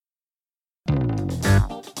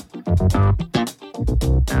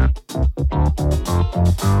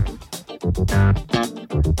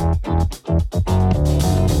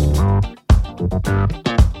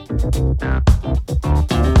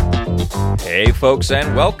Hey folks,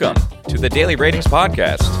 and welcome to the Daily Ratings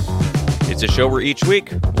Podcast. It's a show where each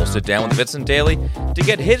week we'll sit down with Vincent Daly to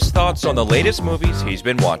get his thoughts on the latest movies he's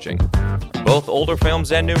been watching, both older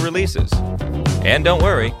films and new releases. And don't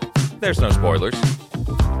worry, there's no spoilers.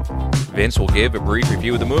 Vince will give a brief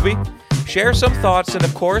review of the movie, share some thoughts, and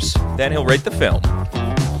of course, then he'll rate the film.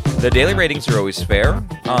 The daily ratings are always fair,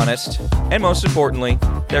 honest, and most importantly,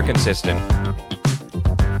 they're consistent.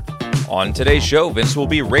 On today's show, Vince will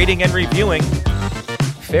be rating and reviewing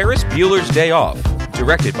Ferris Bueller's Day Off,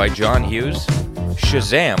 directed by John Hughes,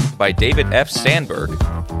 Shazam by David F. Sandberg.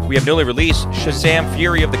 We have newly released Shazam!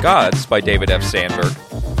 Fury of the Gods by David F. Sandberg,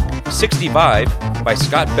 65 by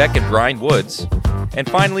Scott Beck and Brian Woods, and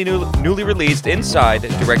finally newly released Inside,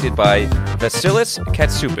 directed by Vasilis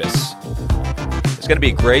Katsoupis. It's going to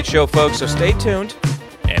be a great show, folks, so stay tuned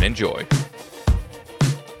and enjoy.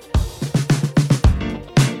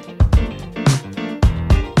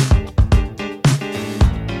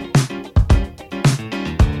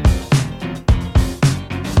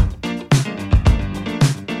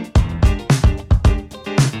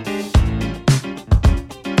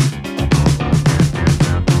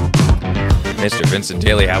 Mr. Vincent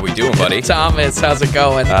Daly, how we doing, buddy? Thomas, how's it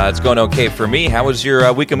going? It's going okay for me. How was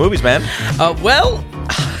your week of movies, man? Well,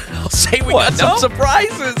 I'll say we got some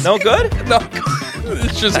surprises. No good? No good.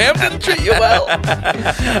 Shazam didn't treat you well.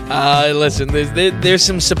 Listen, there's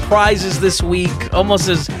some surprises this week. Almost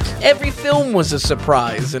as every film was a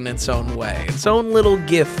surprise in its own way. Its own little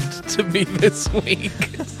gift to me this week.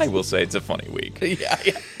 I will say it's a funny week. Yeah.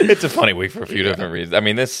 It's a funny week for a few different reasons. I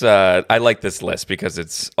mean, this I like this list because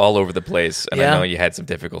it's all over the place, and I know you had some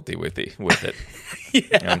difficulty with it.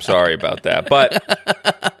 I'm sorry about that, but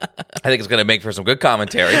I think it's going to make for some good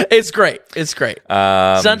commentary. It's great.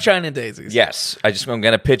 Sunshine and daisies. Yes. I'm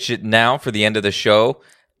going to pitch it now for the end of the show.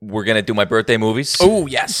 We're going to do my birthday movies. Oh,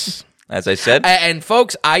 yes. As I said. And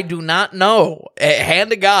folks, I do not know.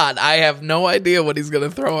 Hand to God, I have no idea what he's going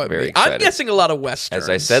to throw at me. Excited. I'm guessing a lot of Westerns. As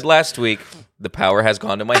I said last week, the power has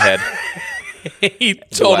gone to my head.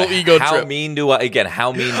 Total ego trip. How mean do I be?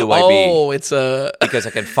 Oh, it's a... Because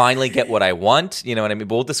I can finally get what I want. You know what I mean?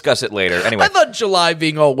 But we'll discuss it later. Anyway. I thought July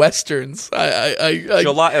being all Westerns.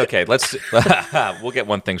 July, okay, we'll get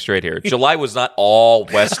one thing straight here. July was not all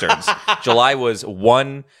Westerns. July was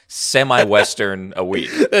one semi-Western a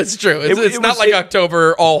week. That's true. It's not like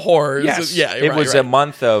October, all horrors. Yes. Yeah, it was a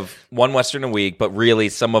month of one Western a week, but really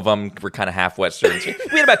some of them were kind of half Westerns. We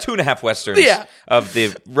had about 2.5 Westerns of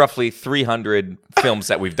the roughly 300 films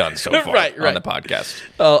that we've done so far on the podcast.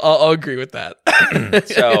 I'll agree with that.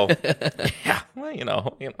 So, yeah, well, you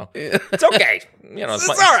know, it's okay. You know, it's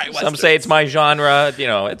all right. Some say it's my genre. You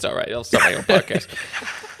know, it's all right. I'll start my own podcast.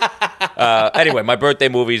 Anyway, my birthday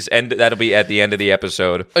movies, and that'll be at the end of the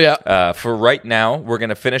episode. Yeah. For right now, we're going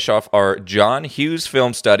to finish off our John Hughes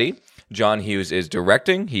film study. John Hughes is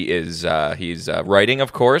directing. He's writing,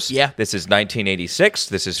 of course. Yeah. This is 1986.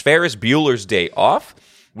 This is Ferris Bueller's Day Off.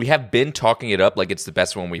 We have been talking it up like it's the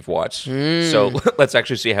best one we've watched. So let's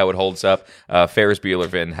actually see how it holds up. Ferris Bueller,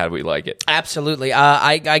 Vin, how do we like it? Absolutely.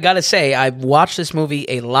 I got to say, I've watched this movie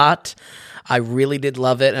a lot. I really did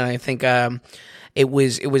love it, and I think... It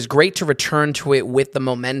was great to return to it with the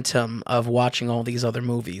momentum of watching all these other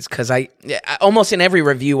movies, because I almost in every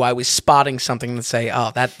review I was spotting something to say,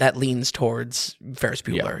 oh, that leans towards Ferris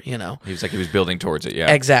Bueller, you know. He was building towards it,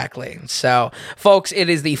 yeah. Exactly. So, folks, it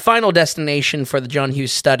is the final destination for the John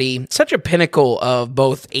Hughes study. Such a pinnacle of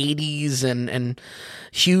both 80s and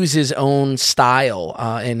Hughes' own style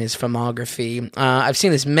in his filmography. I've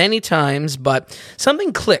seen this many times, but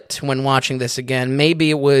something clicked when watching this again. Maybe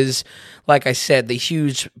it was, like I said, the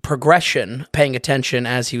huge progression, paying attention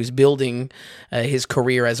as he was building his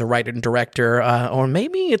career as a writer and director, or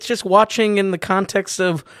maybe it's just watching in the context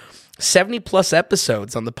of 70-plus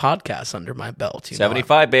episodes on the podcast under my belt.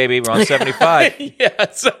 75, baby. We're on 75. Yeah,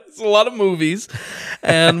 it's a lot of movies.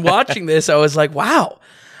 And watching this, I was like, wow.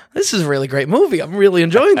 This is a really great movie. I'm really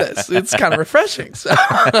enjoying this. It's kind of refreshing. So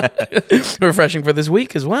refreshing for this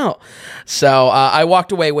week as well. So I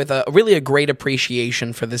walked away with a great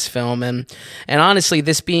appreciation for this film. And honestly,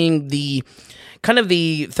 this being the kind of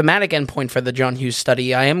the thematic endpoint for the John Hughes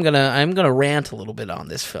study, I'm gonna rant a little bit on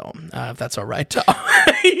this film, if that's all right, Tom.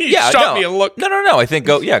 He Yeah, shot me a look. No. I think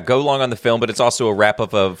go long on the film, but it's also a wrap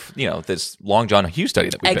up of this long John Hughes study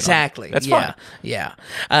that we've Exactly. been on. That's fine.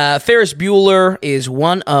 Yeah. Ferris Bueller is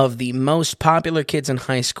one of the most popular kids in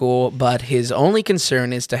high school, but his only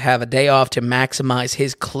concern is to have a day off to maximize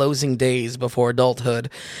his closing days before adulthood.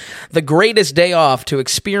 The greatest day off to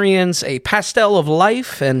experience a pastel of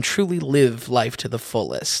life and truly live life to the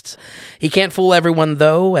fullest. He can't fool everyone,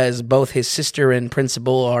 though, as both his sister and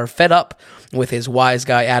principal are fed up with his wise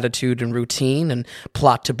guy attitude and routine and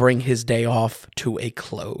plot to bring his day off to a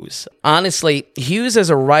close. Honestly, Hughes as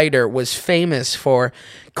a writer was famous for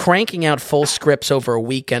cranking out full scripts over a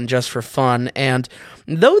weekend just for fun, and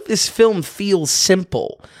though this film feels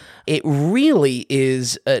simple, it really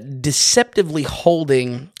is deceptively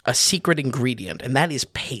holding a secret ingredient, and that is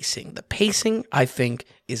pacing. The pacing, I think,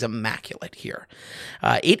 is immaculate here.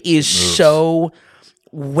 It is so...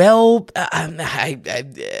 Well, I'm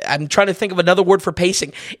trying to think of another word for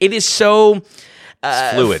pacing. It is so...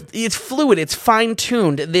 It's fluid. It's fluid. It's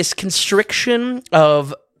fine-tuned. This constriction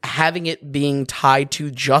of having it being tied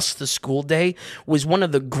to just the school day was one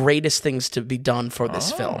of the greatest things to be done for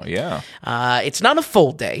this film. Yeah. It's not a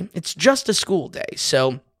full day. It's just a school day.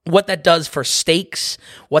 So what that does for stakes,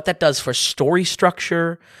 what that does for story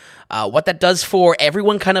structure, what that does for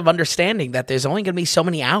everyone kind of understanding that there's only going to be so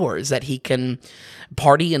many hours that he can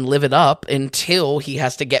party and live it up until he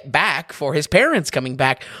has to get back for his parents coming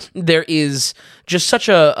back. There is just such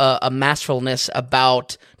a masterfulness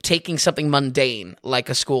about taking something mundane like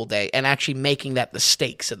a school day and actually making that the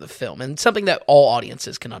stakes of the film, and something that all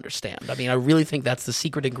audiences can understand. I mean, I really think that's the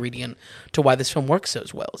secret ingredient to why this film works so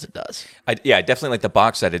as well as it does. I definitely like the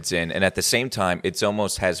box that it's in, and at the same time, it's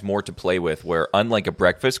almost has more to play with, where unlike a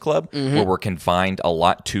Breakfast Club, where we're confined a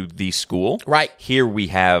lot to the school, right? Here you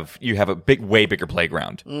have a way bigger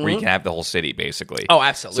playground where you can have the whole city, basically. Oh,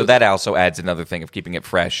 absolutely. So that also adds another thing of keeping it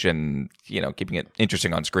fresh and, keeping it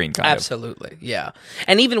interesting on screen, kind of. Absolutely, yeah.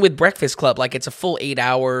 And even with Breakfast Club, like, it's a full 8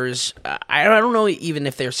 hours. I don't know even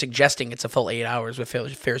if they're suggesting it's a full 8 hours with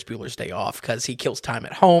Ferris Bueller's Day Off, because he kills time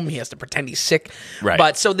at home. He has to pretend he's sick. Right.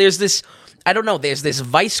 But so there's this... I don't know, there's this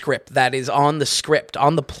vice script that is on the script,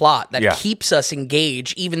 on the plot, that keeps us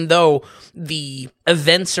engaged, even though the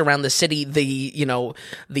events around the city,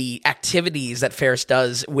 the activities that Ferris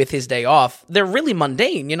does with his day off, they're really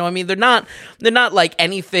mundane. I mean, they're not like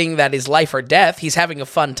anything that is life or death. He's having a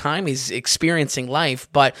fun time, he's experiencing life,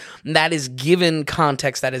 but that is given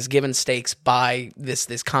context, that is given stakes by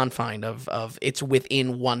this confine of it's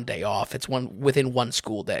within one day off, it's within one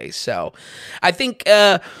school day. So I think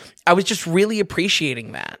I was just really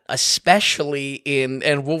appreciating that, especially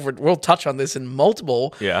and we'll touch on this in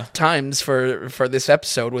multiple times for this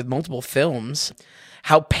episode with multiple films,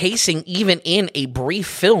 how pacing even in a brief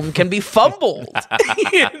film can be fumbled.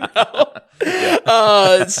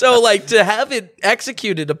 So like to have it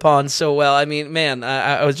executed upon so well, I mean, man,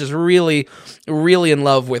 I was just really, really in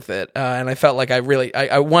love with it, and I felt like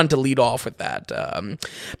I wanted to lead off with that.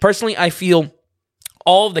 Personally, I feel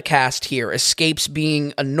all of the cast here escapes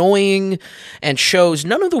being annoying and shows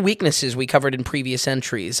none of the weaknesses we covered in previous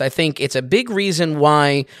entries. I think it's a big reason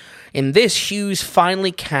why in this Hughes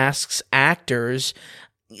finally casts actors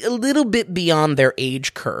a little bit beyond their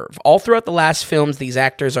age curve. All throughout the last films, these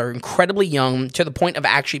actors are incredibly young, to the point of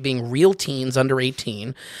actually being real teens under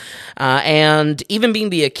 18, and even being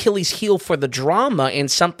the Achilles heel for the drama in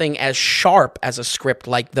something as sharp as a script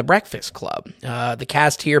like The Breakfast Club. The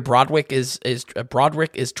cast here: Broderick is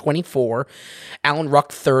 24, Alan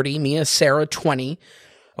Ruck 30, Mia Sara 20.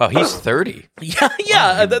 Wow, he's 30.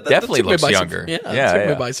 Yeah, that definitely looks younger. Took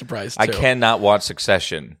me by surprise, too. I cannot watch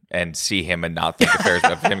Succession and see him and not think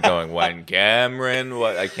of him going, when Cameron,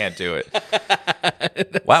 what? I can't do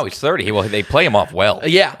it. Wow, he's 30. They play him off well.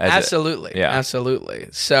 Yeah, absolutely. Absolutely.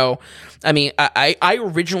 So, I mean, I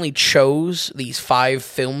originally chose these 5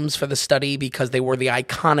 films for the study because they were the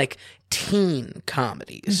iconic teen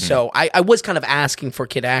comedies. Mm-hmm. So I was kind of asking for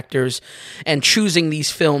kid actors and choosing these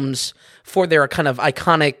films for their kind of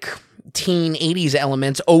iconic teen 80s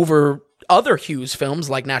elements over other Hughes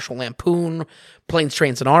films like National Lampoon, Planes,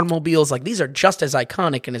 Trains, and Automobiles. Like, these are just as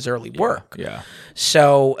iconic in his early work. Yeah.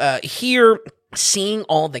 So here, seeing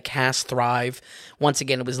all the cast thrive, once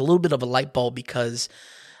again, it was a little bit of a light bulb because...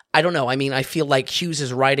 I don't know. I mean, I feel like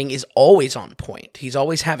Hughes' writing is always on point. He's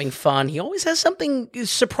always having fun. He always has something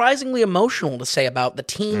surprisingly emotional to say about the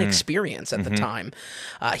teen experience at the time.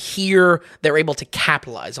 Here, they're able to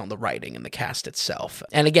capitalize on the writing and the cast itself.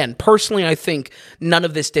 And again, personally, I think none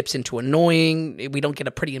of this dips into annoying. We don't get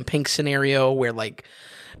a Pretty in Pink scenario where, like,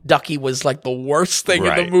 Ducky was like the worst thing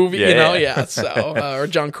in the movie, so or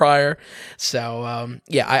John Cryer. So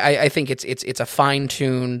I think it's a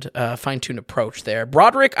fine-tuned approach there.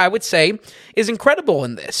 Broderick, I would say, is incredible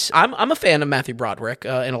in this. I'm a fan of Matthew Broderick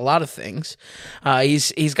in a lot of things.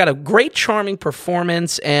 He's got a great, charming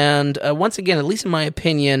performance, and once again, at least in my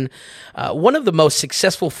opinion, one of the most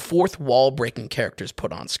successful fourth wall breaking characters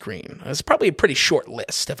put on screen. It's probably a pretty short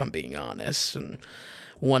list, if I'm being honest, and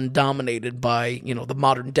one dominated by, the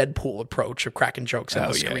modern Deadpool approach of cracking jokes on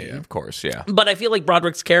the screen. Yeah, of course, yeah. But I feel like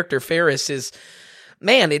Broderick's character, Ferris, is,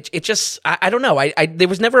 man, it just, I don't know. There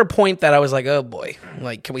was never a point that I was like, oh boy,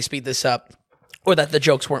 like, can we speed this up? Or that the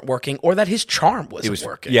jokes weren't working, or that his charm wasn't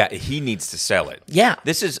working. Yeah, he needs to sell it. Yeah.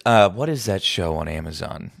 This is, what is that show on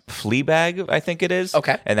Amazon? Fleabag, I think it is.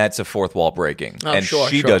 Okay. And that's a fourth wall breaking. Oh, and sure,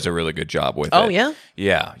 she does a really good job with it. Oh, yeah?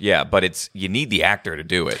 Yeah, but you need the actor to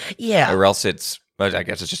do it. Yeah. Or else I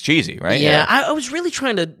guess it's just cheesy, right? Yeah. I was really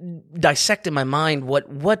trying to dissect in my mind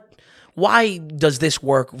why does this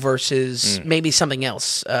work versus maybe something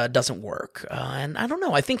else doesn't work? And I don't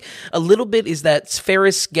know. I think a little bit is that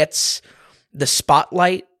Ferris gets the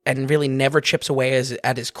spotlight and really never chips away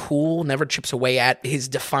at his cool, never chips away at his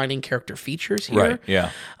defining character features here. Right,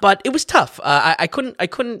 yeah. But it was tough. I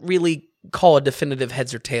couldn't really call a definitive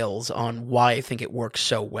heads or tails on why I think it works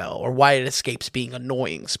so well or why it escapes being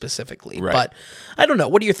annoying specifically. Right. But I don't know.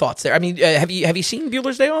 What are your thoughts there? I mean, have you seen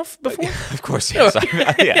Bueller's Day Off before? Of course, yes.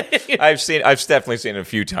 I've definitely seen it a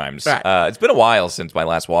few times. Right. It's been a while since my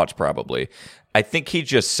last watch, probably. I think he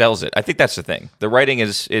just sells it. I think that's the thing. The writing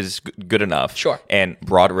is good enough. Sure. And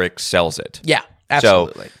Broderick sells it. Yeah,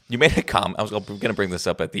 absolutely. So you made a comment. I was going to bring this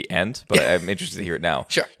up at the end, but I'm interested to hear it now.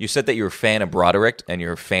 Sure. You said that you're a fan of Broderick and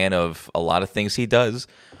you're a fan of a lot of things he does.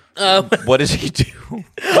 What does he do?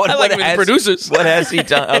 I like him producers. What has he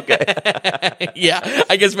done? Okay. Yeah,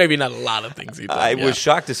 I guess maybe not a lot of things he does. I was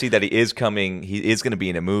shocked to see that he is going to be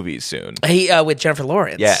in a movie soon. He with Jennifer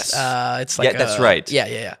Lawrence. Yes. It's like that's right.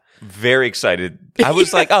 Yeah. Very excited. I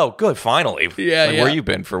was like, oh, good, finally. Yeah. Where you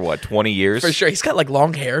been for, 20 years? For sure. He's got like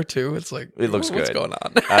long hair, too. It's like, it looks what's good. going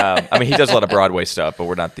on? I mean, he does a lot of Broadway stuff, but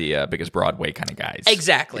we're not the biggest Broadway kind of guys.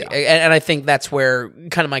 Exactly. Yeah. And I think that's where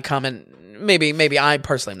kind of my comment, maybe I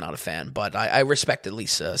personally am not a fan, but I respect at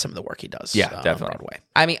least some of the work he does. Yeah, definitely. On Broadway.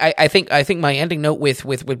 I mean, I think my ending note with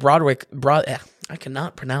Broderick, I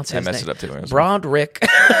cannot pronounce his name. I messed it up too. Broderick.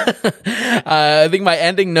 I think my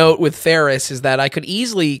ending note with Ferris is that I could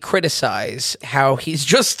easily criticize how his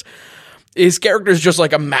character is just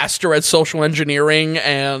like a master at social engineering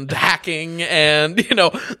and hacking and,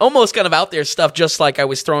 almost kind of out there stuff, just like I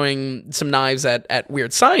was throwing some knives at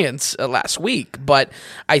Weird Science last week. But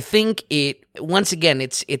I think once again,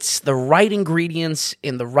 it's the right ingredients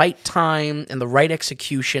in the right time and the right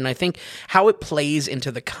execution. I think how it plays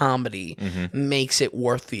into the comedy makes it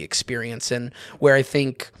worth the experience, and where I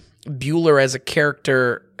think Bueller as a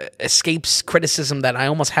character escapes criticism that I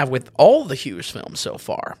almost have with all the Hughes films so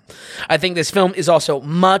far. I think this film is also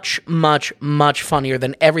much, much, much funnier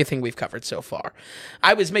than everything we've covered so far.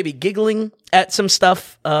 I was maybe giggling at some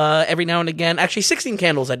stuff every now and again. Actually, 16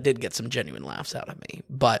 Candles, I did get some genuine laughs out of me.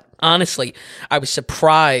 But honestly, I was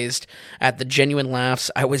surprised at the genuine laughs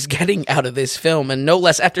I was getting out of this film. And no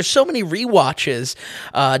less, after so many rewatches,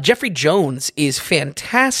 Jeffrey Jones is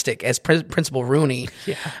fantastic as Principal Rooney.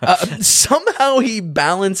 Yeah. Somehow he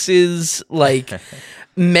balances like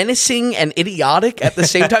menacing and idiotic at the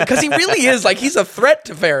same time, because he really is like, he's a threat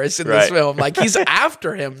to Ferris in this film. Like, he's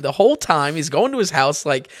after him the whole time. He's going to his house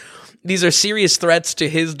like these are serious threats to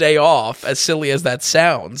his day off, as silly as that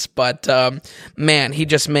sounds. But man, he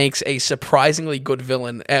just makes a surprisingly good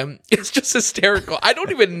villain, and it's just hysterical. I don't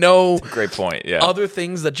even know. Great point. Yeah. Other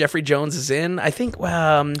things that Jeffrey Jones is in. I think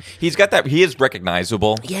he's got that. He is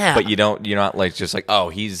recognizable. Yeah. But you're not like just like, oh,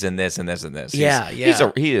 he's in this and this and this. Yeah.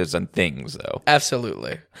 He is in things though.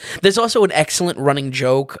 Absolutely. There's also an excellent running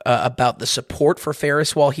joke about the support for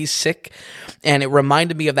Ferris while he's sick, and it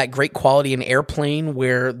reminded me of that great quality in Airplane,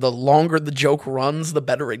 where the longer the joke runs, the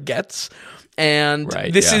better it gets. And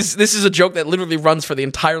this is a joke that literally runs for the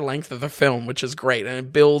entire length of the film, which is great, and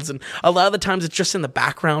it builds. And a lot of the times, it's just in the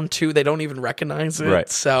background too; they don't even recognize it. Right.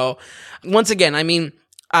 So, once again, I mean,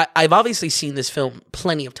 I've obviously seen this film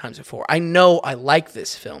plenty of times before. I know I like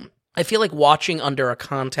this film. I feel like watching under a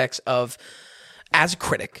context of, as a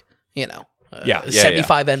critic,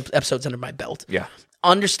 75 episodes under my belt. Yeah.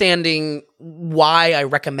 Understanding why I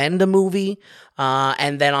recommend a movie.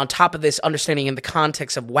 And then on top of this, understanding in the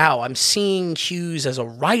context of, wow, I'm seeing Hughes as a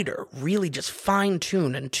writer really just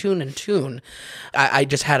fine-tune and tune. I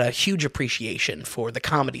just had a huge appreciation for the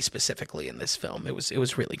comedy specifically in this film. It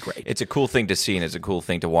was really great. It's a cool thing to see, and it's a cool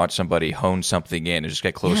thing to watch somebody hone something in and just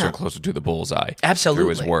get closer and closer to the bullseye. Absolutely. Through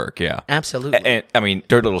his work, yeah. Absolutely. And I mean,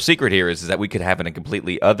 dirty little secret here is that we could have a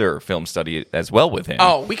completely other film study as well with him.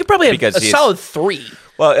 Oh, we could probably have a solid 3.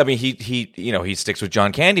 Well, I mean, he sticks with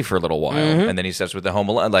John Candy for a little while, and then he steps with the Home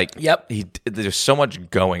Alone. Like, there's so much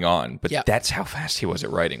going on, but that's how fast he was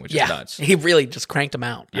at writing, which is nuts. He really just cranked him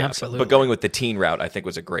out. Yeah, Absolutely. But going with the teen route, I think,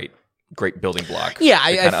 was a great building block. Yeah,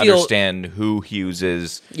 I feel understand who Hughes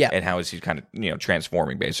is and how is he kind of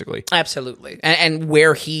transforming, basically. Absolutely, and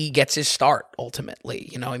where he gets his start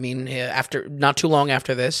ultimately. I mean, after not too long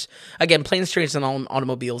after this, again, Planes, Trains, and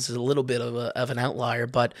Automobiles is a little bit of an outlier,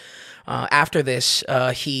 but after this,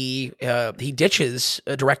 he ditches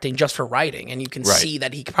directing just for writing, and you can see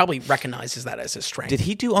that he probably recognizes that as his strength. Did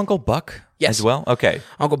he do Uncle Buck as well? Okay.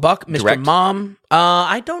 Uncle Buck, Mr. Direct? Mom.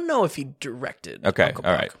 I don't know if he directed Uncle Buck.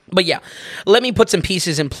 Right. But yeah, let me put some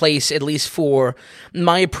pieces in place, at least for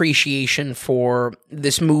my appreciation for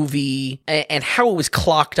this movie and how it was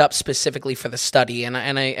clocked up specifically for the study. And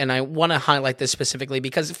I want to highlight this specifically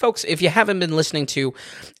because, folks, if you haven't been listening to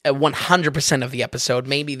 100% of the episode,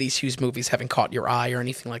 maybe these Hughes movies haven't caught your eye or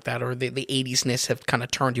anything like that, or the 80s-ness have kind of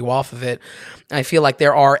turned you off of it. I feel like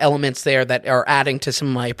there are elements there that are adding to some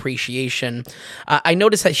of my appreciation. I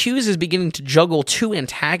noticed that Hughes is beginning to juggle 2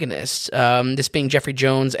 antagonists, this being Jeffrey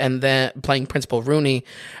Jones and then playing Principal Rooney,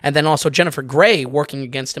 and then also Jennifer Grey working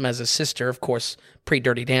against him as a sister, of course,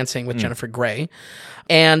 pre-Dirty Dancing with Jennifer Grey.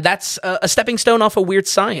 And that's a stepping stone off of Weird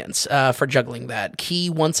Science for juggling that. Key,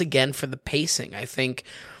 once again, for the pacing. I think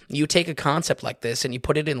you take a concept like this and you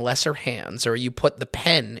put it in lesser hands, or you put the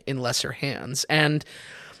pen in lesser hands, and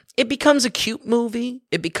it becomes a cute movie.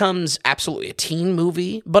 It becomes absolutely a teen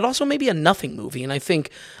movie, but also maybe a nothing movie. And I think,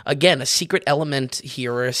 again, a secret element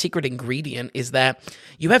here, or a secret ingredient, is that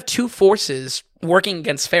you have 2 forces working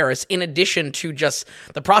against Ferris, in addition to just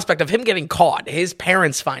the prospect of him getting caught, his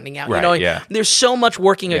parents finding out. Right, there's so much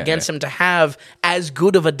working against him to have as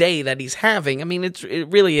good of a day that he's having. I mean, it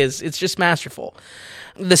really is. It's just masterful.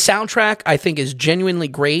 The soundtrack, I think, is genuinely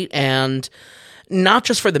great, and not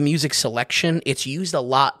just for the music selection, it's used a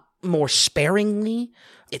lot more sparingly.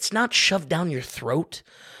 It's not shoved down your throat.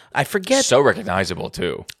 I forget. So recognizable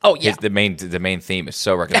too. Oh yeah, the main theme is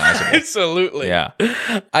so recognizable. Absolutely. Yeah.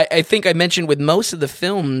 I think I mentioned with most of the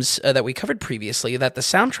films that we covered previously that the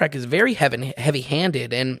soundtrack is very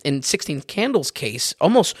heavy-handed, and in 16 Candles' case,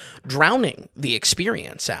 almost drowning the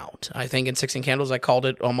experience out. I think in 16 Candles I called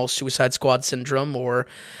it almost Suicide Squad syndrome, or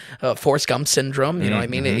Forrest Gump syndrome. I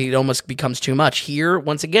mean, it almost becomes too much. Here,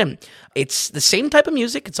 once again, it's the same type of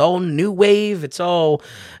music. It's all new wave. It's all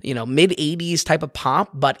mid-80s type of pop,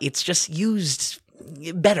 but it's just used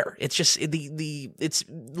better. It's just it's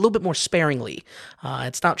a little bit more sparingly.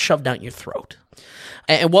 It's not shoved down your throat.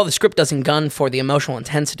 And while the script doesn't gun for the emotional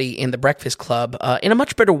intensity in The Breakfast Club, in a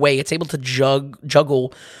much better way, it's able to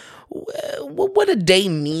juggle what a day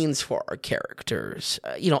means for our characters,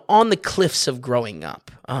 on the cliffs of growing up.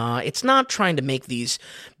 It's not trying to make these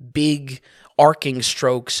big arcing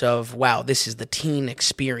strokes of, wow, this is the teen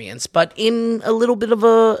experience, but in a little bit of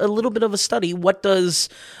a study, what does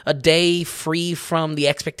a day free from the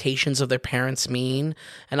expectations of their parents mean?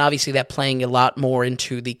 And obviously that playing a lot more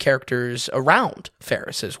into the characters around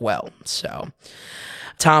Ferris as well. So,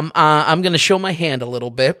 Tom, I'm going to show my hand a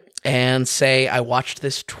little bit and say I watched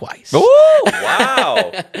this twice. Oh,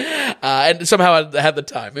 wow. And somehow I had the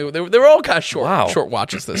time. They were all kind of short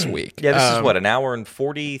watches this week. Yeah, this is an hour and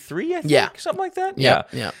 43, I think? Yeah. Something like that? Yeah.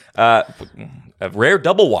 A rare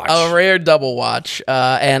double watch.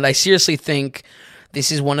 And I seriously think this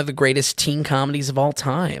is one of the greatest teen comedies of all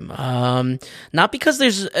time. Not because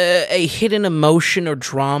there's a hidden emotion or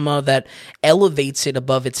drama that elevates it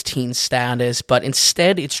above its teen status, but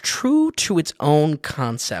instead it's true to its own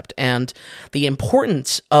concept, and the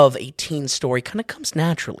importance of a teen story kind of comes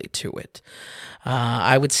naturally to it.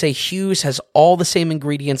 I would say Hughes has all the same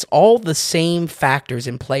ingredients, all the same factors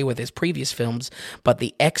in play with his previous films, but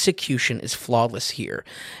the execution is flawless here,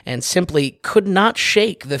 and simply could not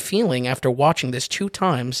shake the feeling after watching this 2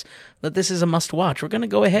 times that this is a must-watch. We're going to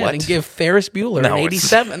go ahead and give Ferris Bueller an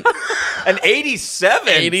 87. An 87?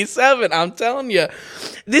 87, I'm telling you.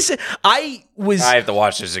 I have to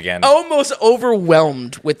watch this again. Almost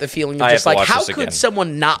overwhelmed with the feeling of just like, how could again.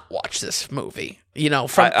 someone not watch this movie?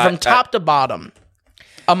 From top to bottom,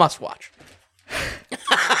 a must-watch.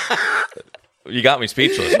 You got me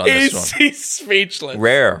speechless on this one. He's speechless.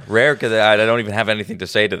 Rare, because I don't even have anything to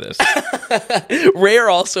say to this. Rare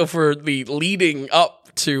also for the leading up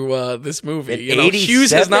to this movie.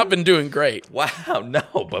 Hughes has not been doing great. Wow, no,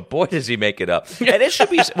 but boy, does he make it up. And it should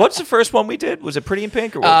be, what's the first one we did? Was it Pretty in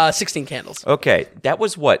Pink? Or what? 16 Candles. Okay, that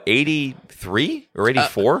was what, 83 or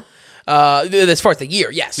 84? As far as the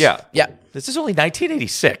year, yes. Yeah. Yeah. This is only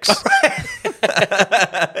 1986.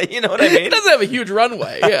 You know what I mean? He doesn't have a huge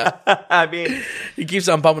runway, yeah. I mean, he keeps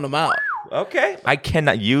on pumping them out. Okay. I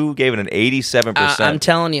cannot. You gave it an 87%. I'm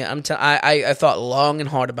telling you. I thought long and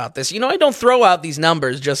hard about this. I don't throw out these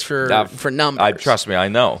numbers just for numbers. Trust me, I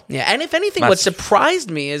know. Yeah, and if anything, what surprised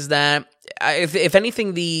me is that, if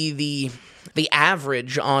anything, the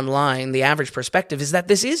average online, the average perspective is that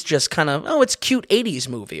this is just kind of, it's a cute 80s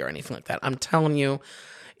movie or anything like that. I'm telling you,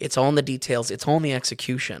 it's all in the details. It's all in the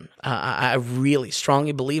execution. I really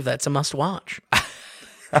strongly believe that's a must-watch.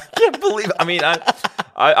 I can't believe. I mean,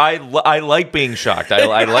 I like being shocked.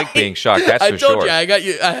 I like being shocked. That's for sure. I told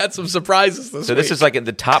you, I had some surprises this week. So this is like in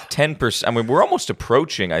the top 10%. I mean, we're almost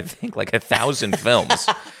approaching, I think, like 1,000 films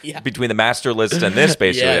between the master list and this,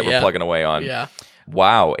 basically, that we're plugging away on. Yeah.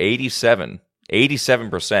 Wow, 87%,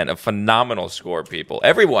 a phenomenal score, people.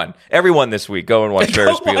 Everyone this week, go and watch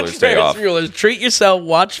Ferris Bueller's Day Off. Treat yourself,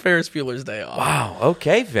 watch Ferris Bueller's Day Off. Wow,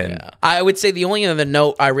 okay, Vin. Yeah. I would say the only other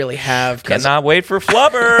note I really have... Cannot wait for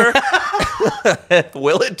Flubber.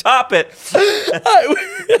 Will it top it?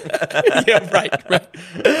 Yeah, right.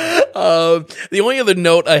 The only other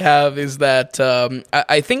note I have is that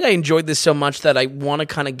I think I enjoyed this so much that I want to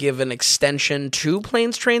kind of give an extension to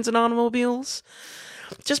Planes, Trains, and Automobiles.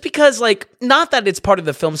 Just because, not that it's part of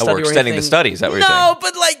the film study or anything. We're extending the study, is that what you're saying? No,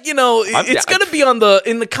 but, it's going to be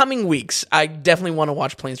in the coming weeks. I definitely want to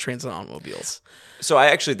watch Planes, Trains, and Automobiles. So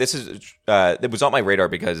it was on my radar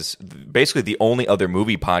because basically the only other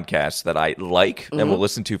movie podcast that I like and will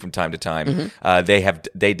listen to from time to time,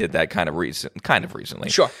 they did that kind of recently.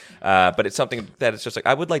 Sure. But it's something that it's just like,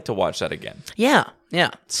 I would like to watch that again. Yeah.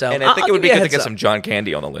 So, and I think it would be good to get some John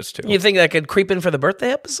Candy on the list too. You think that could creep in for the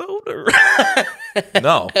birthday episode? Or?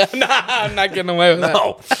 No. I'm not getting away with that.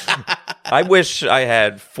 No. I wish I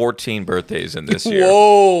had 14 birthdays in this year.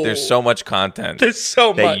 Whoa. There's so much content. There's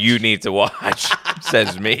so that much. you need to watch,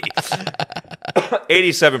 says me.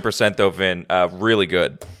 87% though, Vin. Really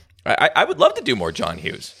good. I would love to do more John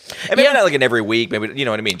Hughes. And maybe not like in every week, maybe, you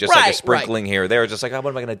know what I mean? Just like a sprinkling here or there. Just like, what am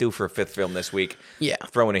I going to do for a fifth film this week? Yeah.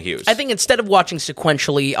 Throw in a Hughes. I think instead of watching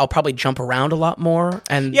sequentially, I'll probably jump around a lot more.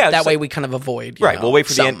 And that way we kind of avoid we'll wait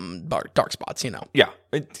for some dark spots, Yeah.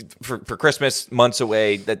 For Christmas, months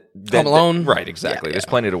away. Home Alone. Right, exactly. There's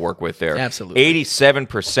plenty to work with there. Absolutely.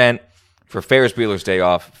 87% for Ferris Bueller's Day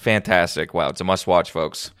Off. Fantastic. Wow, it's a must-watch,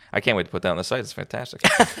 folks. I can't wait to put that on the site. It's fantastic.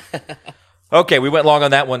 Okay, we went long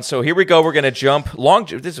on that one, so here we go. We're going to jump long.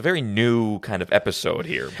 This is a very new kind of episode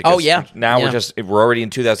here. Now we're already in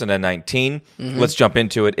 2019. Mm-hmm. Let's jump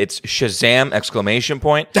into it. It's Shazam! Exclamation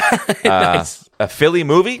point. Nice. A Philly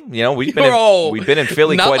movie. We've been in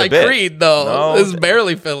Philly quite a bit. Not like Creed though. No. This is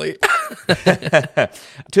barely Philly.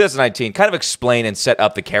 2019. Kind of explain and set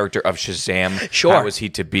up the character of Shazam. Sure. How is he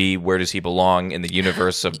to be? Where does he belong in the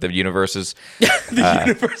universe of the universes?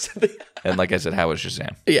 Universe of the. And like I said, how is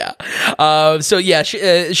Shazam? Yeah.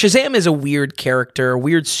 Shazam is a weird character, a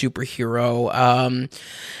weird superhero,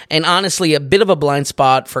 and honestly, a bit of a blind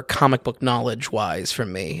spot for comic book knowledge-wise for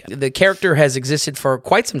me. The character has existed for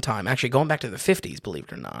quite some time, actually going back to the 50s, believe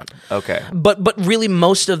it or not. Okay. But really,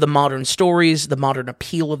 most of the modern stories, the modern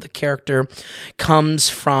appeal of the character comes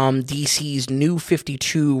from DC's New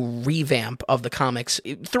 52 revamp of the comics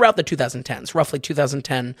throughout the 2010s, roughly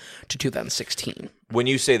 2010 to 2016. When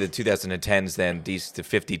you say the 2010s, then these to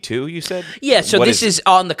 52, you said? Yeah, so this is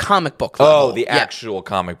on the comic book level. Oh, the actual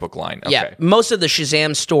comic book line. Okay. Yeah, most of the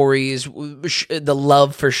Shazam stories, the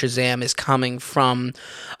love for Shazam is coming from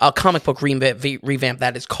a comic book revamp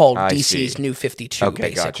that is called DC's New 52,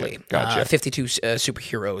 basically. Gotcha. 52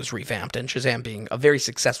 superheroes revamped, and Shazam being a very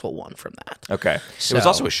successful one from that. Okay. So, it was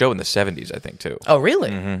also a show in the 70s, I think, too. Oh,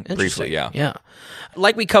 really? Mm-hmm. Briefly, yeah. Yeah.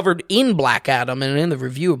 Like we covered in Black Adam and in the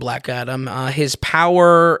review of Black Adam, his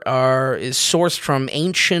power is sourced from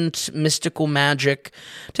ancient mystical magic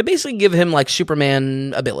to basically give him like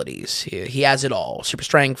Superman abilities. He has it all: super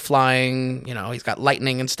strength, flying. He's got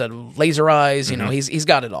lightning instead of laser eyes. He's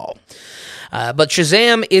got it all. But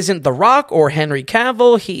Shazam isn't The Rock or Henry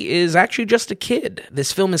Cavill. He is actually just a kid.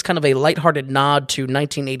 This film is kind of a lighthearted nod to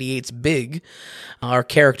 1988's Big. Our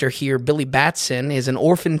character here, Billy Batson, is an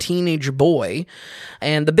orphan teenage boy.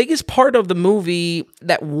 And the biggest part of the movie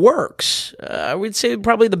that works, I would say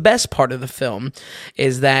probably the best part of the film,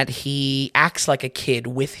 is that he acts like a kid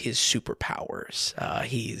with his superpowers.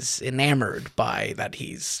 He's enamored by that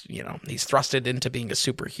he's thrusted into being a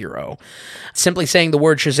superhero. Simply saying the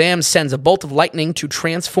word Shazam sends a bolt of lightning to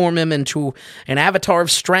transform him into an avatar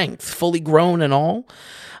of strength, fully grown and all.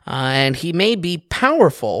 And he may be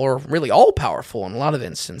powerful, or really all-powerful in a lot of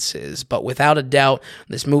instances, but without a doubt,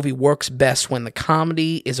 this movie works best when the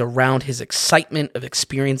comedy is around his excitement of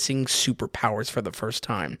experiencing superpowers for the first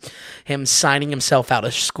time. Him signing himself out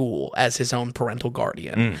of school as his own parental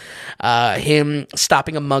guardian. Him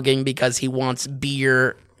stopping a mugging because he wants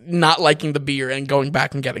beer, not liking the beer and going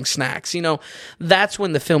back and getting snacks. That's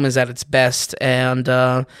when the film is at its best, and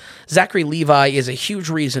Zachary Levi is a huge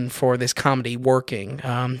reason for this comedy working.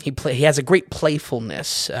 He has a great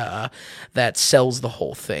playfulness that sells the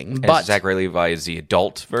whole thing. But Zachary Levi is the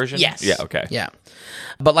adult version? Yes. Yeah, okay. Yeah.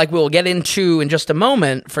 But like we'll get into in just a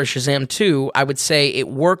moment for Shazam 2, I would say it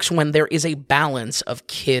works when there is a balance of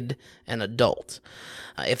kid and adult.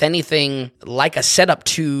 If anything, like a setup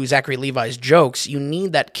to Zachary Levi's jokes, you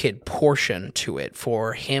need that kid portion to it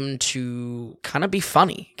for him to kind of be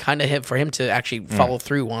funny, for him to actually follow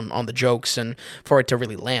through on the jokes and for it to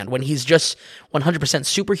really land. When he's just 100%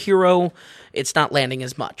 superhero, it's not landing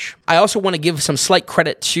as much. I also want to give some slight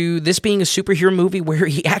credit to this being a superhero movie where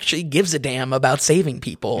he actually gives a damn about saving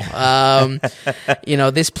people.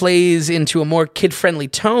 This plays into a more kid-friendly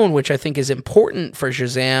tone, which I think is important for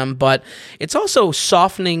Shazam, but it's also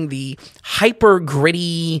softening the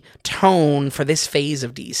hyper-gritty tone for this phase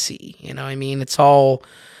of DC.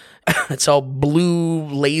 It's all blue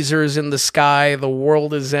lasers in the sky. The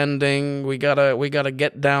world is ending. We gotta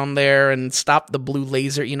get down there and stop the blue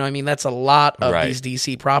laser. That's a lot of these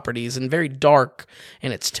DC properties and very dark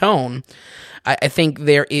in its tone. I think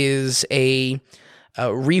there is a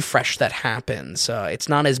refresh that happens. It's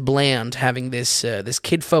not as bland having this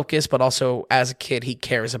kid focus, but also as a kid he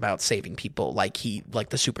cares about saving people like the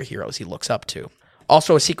superheroes he looks up to.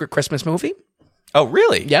 Also a secret Christmas movie. Oh,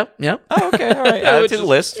 really? Yep. Oh, okay, all right. Add it to the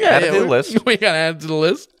list. Add it to the list. We gotta add it to the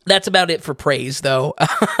list. That's about it for praise, though.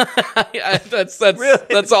 That's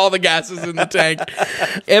all the gas is in the tank.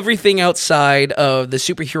 Everything outside of the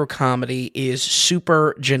superhero comedy is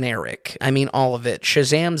super generic. All of it.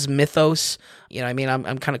 Shazam's mythos.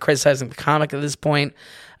 I'm kind of criticizing the comic at this point.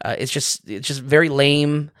 It's just very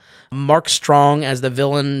lame. Mark Strong as the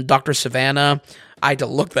villain, Dr. Savannah. I had to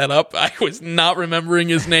look that up. I was not remembering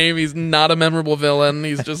his name. He's not a memorable villain.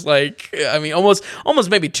 He's just almost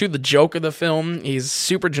maybe to the joke of the film. He's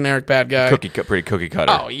super generic bad guy. Pretty cookie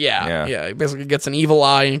cutter. Oh, yeah. He basically gets an evil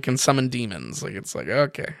eye and can summon demons.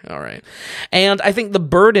 Okay, all right. And I think the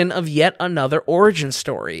burden of yet another origin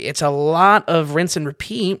story. It's a lot of rinse and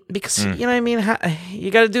repeat because,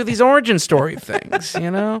 you got to do these origin story things,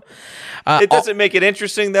 It doesn't make it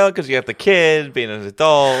interesting, though, because you have the kid being an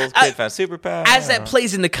adult, kid found superpower. As that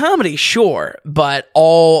plays in the comedy, sure, but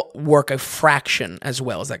all work a fraction as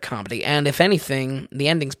well as that comedy. And if anything, the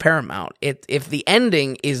ending's paramount. If the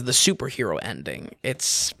ending is the superhero ending,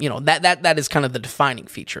 it's, that is kind of the defining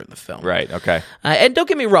feature of the film. Right, okay. And don't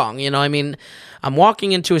get me wrong, I'm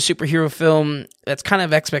walking into a superhero film that's kind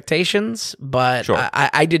of expectations, but sure.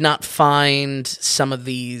 I did not find some of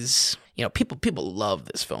these... people love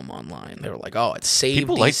this film online. They were like, "Oh, it saved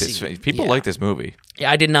people DC." Like this. People like this movie.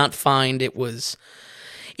 Yeah, I did not find it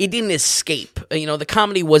didn't escape. The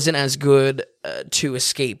comedy wasn't as good to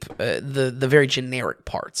escape the very generic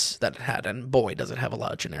parts that it had, and boy, does it have a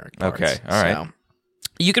lot of generic parts. Okay, all right.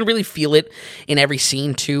 You can really feel it in every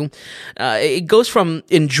scene, too. It goes from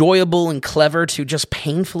enjoyable and clever to just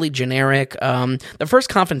painfully generic. The first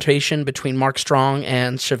confrontation between Mark Strong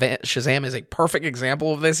and Shazam is a perfect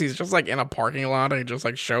example of this. He's just in a parking lot and he just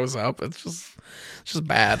shows up. It's just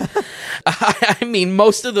bad.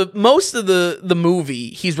 Most of the movie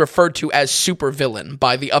he's referred to as super villain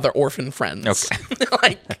by the other orphan friends.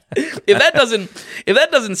 Okay. if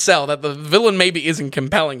that doesn't sell, that the villain maybe isn't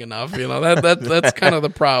compelling enough, that's kind of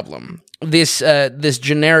the problem. This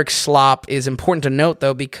generic slop is important to note,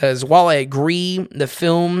 though, because while I agree the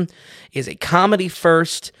film is a comedy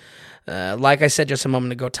first, like I said just a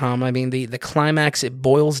moment ago, Tom, the climax, it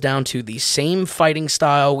boils down to the same fighting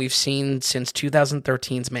style we've seen since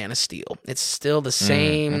 2013's Man of Steel. It's still the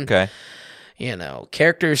same. Okay.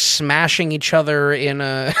 Characters smashing each other in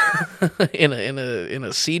a in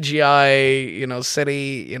a CGI,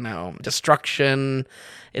 city, destruction.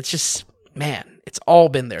 It's just man, it's all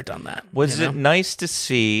been there, done that. Was it nice to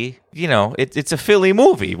see, it's a Philly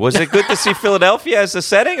movie. Was it good to see Philadelphia as a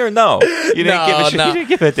setting or no? You didn't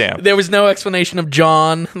give a damn. There was no explanation of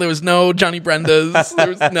John. There was no Johnny Brenda's.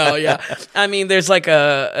 I mean, there's like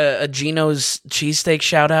a Gino's cheesesteak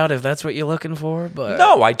shout out if that's what you're looking for. But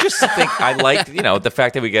no, I just think I liked, the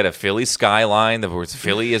fact that we get a Philly skyline. Where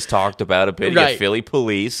Philly is talked about a bit. You get Philly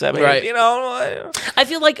police. I mean, I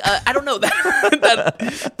feel like, I don't know,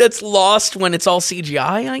 that's lost when it's all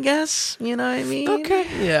CGI, I guess. You know what I mean?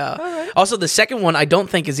 Okay. Yeah. Right. Also, the second one I don't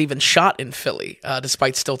think is even shot in Philly,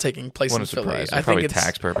 despite still taking place in Philly. I think it's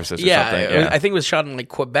tax purposes or something. I think it was shot in like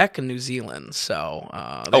Quebec and New Zealand. So,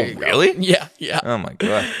 really? Yeah, yeah. Oh my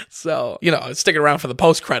god. So, sticking around for the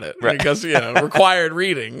post credit because required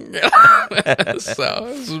reading.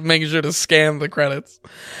 So, just making sure to scan the credits.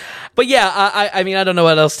 But yeah, I mean, I don't know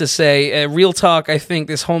what else to say. Real talk, I think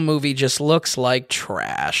this whole movie just looks like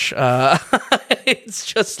trash. It's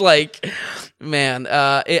just like, man,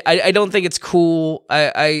 I don't think it's cool.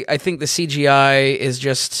 I think the CGI is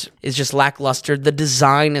just lackluster. The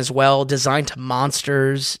design as well, design to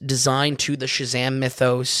monsters, design to the Shazam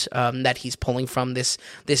mythos that he's pulling from this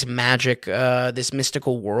magic, this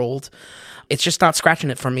mystical world. It's just not scratching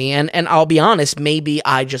it for me. And I'll be honest, maybe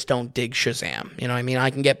I just don't dig Shazam. You know what I mean? I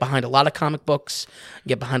can get behind a lot of comic books,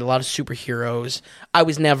 get behind a lot of superheroes. I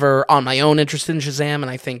was never on my own interested in Shazam, and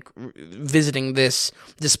I think visiting this,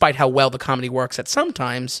 despite how well the comedy works at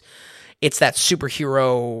sometimes, it's that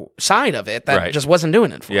superhero side of it that just wasn't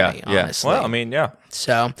doing it for me, honestly. Well, I mean, yeah.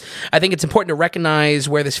 So I think it's important to recognize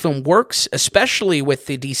where this film works, especially with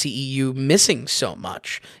the DCEU missing so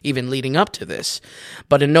much, even leading up to this.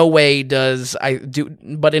 But in no way do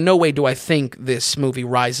I think this movie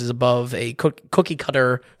rises above a cookie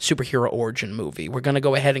cutter superhero origin movie. We're going to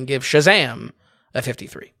go ahead and give Shazam a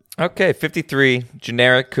 53. Okay, 53,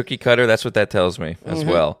 generic cookie cutter. That's what that tells me as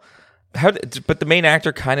well. But the main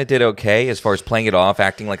actor kind of did okay as far as playing it off,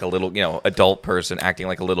 acting like a little, adult person, acting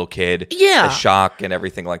like a little kid. Yeah, the shock and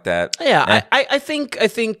everything like that. Yeah, I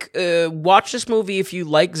think watch this movie if you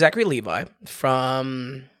like Zachary Levi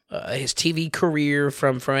from his TV career,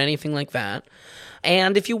 from anything like that.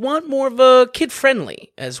 And if you want more of a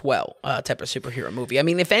kid-friendly as well type of superhero movie. I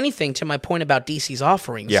mean, if anything, to my point about DC's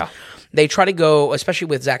offerings, they try to go, especially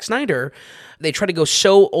with Zack Snyder, they try to go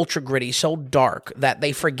so ultra gritty, so dark, that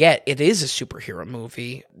they forget it is a superhero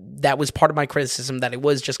movie. That was part of my criticism, that it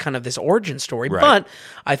was just kind of this origin story. Right. But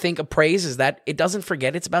I think a praise is that it doesn't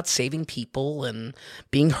forget it's about saving people and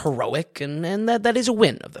being heroic, and that is a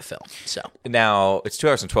win of the film. So now, it's 2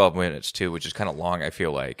 hours and 12 minutes, too, which is kind of long, I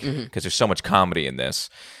feel like, because there's so much comedy in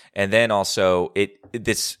this. And then also,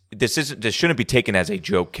 this shouldn't be taken as a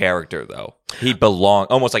joke character, though. He belongs,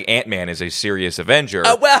 almost like Ant-Man is a serious Avenger.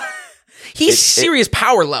 Well, he's serious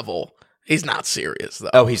power level. He's not serious, though.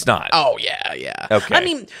 Oh, he's not? Oh, yeah. Okay. I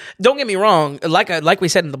mean, don't get me wrong. Like we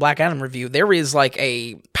said in the Black Adam review, there is like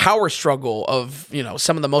a power struggle of,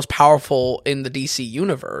 some of the most powerful in the DC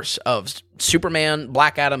universe of Superman,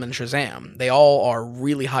 Black Adam, and Shazam. They all are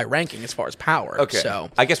really high ranking as far as power. Okay. So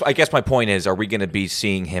I guess my point is, are we going to be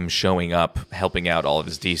seeing him showing up, helping out all of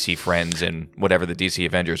his DC friends and whatever the DC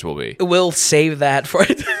Avengers will be? We'll save that for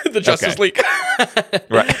the Justice League.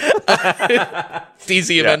 Right.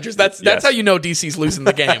 DC Avengers. That's how you know DC's losing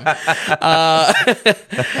the game.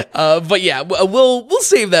 But yeah, we'll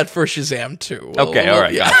save that for Shazam too. Okay, all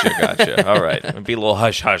right, gotcha. All right, it'll be a little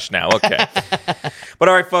hush now. Okay, but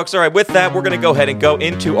all right, folks. All right, with that, we're going to go ahead and go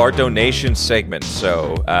into our donation segment.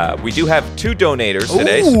 So we do have 2 donators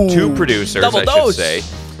today, two producers, double I dose. should say.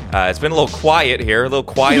 It's been a little quiet here, a little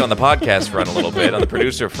quiet on the podcast front, a little bit on the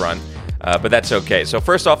producer front. But that's okay. So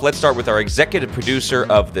first off, let's start with our executive producer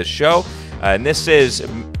of the show. And this is,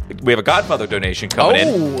 we have a Godfather donation coming in.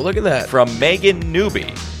 Oh, look at that. From Megan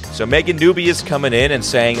Newby. So Megan Newby is coming in and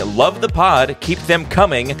saying, love the pod, keep them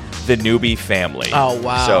coming, the Newby family. Oh,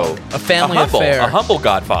 wow. So a family affair. A humble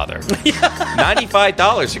Godfather.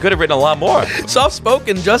 $95. You could have written a lot more.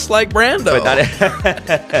 Soft-spoken, just like Brando.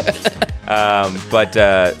 But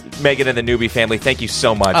Megan and the Newby family, thank you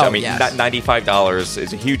so much. Oh, I mean, $95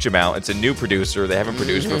 is a huge amount. It's a new producer. They haven't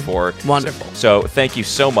produced before. Wonderful. So thank you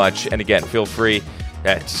so much. And again, feel free.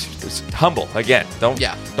 It's humble. Again,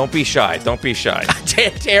 don't be shy. Don't be shy.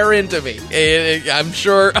 Tear into me. I'm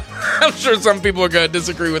sure some people are going to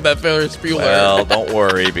disagree with that Ferris Bueller. Well, don't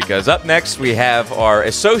worry, because up next we have our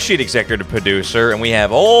associate executive producer, and we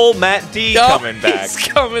have old Matt D coming back. He's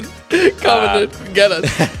coming to get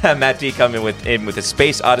us. Matt D coming in with a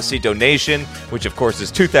Space Odyssey donation, which of course is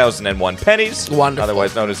 2001 pennies. Wonderful.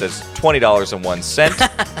 Otherwise known as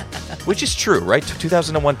 $20.01. Which is true, right?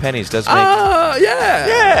 2001 pennies does make... Oh,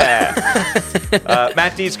 yeah.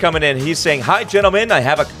 Matt D's coming in. He's saying, "Hi, gentlemen. I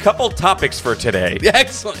have a couple topics for today."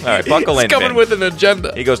 Excellent. All right, buckle in, He's coming Vin. with an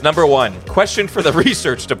agenda. He goes, number one, question for the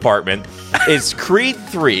research department. Is Creed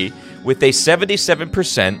 3, with a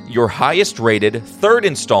 77%, your highest rated third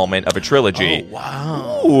installment of a trilogy? Oh,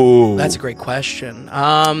 wow. Ooh. That's a great question.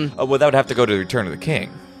 Well, that would have to go to Return of the King.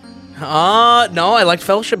 No, I liked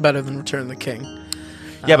Fellowship better than Return of the King.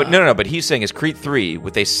 Yeah, but no. But he's saying is Creed 3,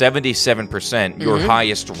 with a 77%, your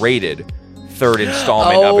highest rated third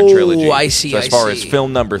installment of a trilogy. Oh, I see, So as far as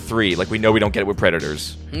film number 3, like we know we don't get it with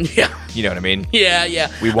Predators. Yeah. You know what I mean?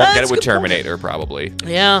 Yeah. We won't get That's it with a good point. Iterator, probably.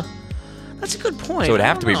 Yeah. That's a good point. So it'd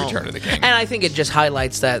have I to be don't know. Return of the King. And I think it just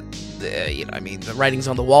highlights that, the writing's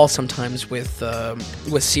on the wall sometimes with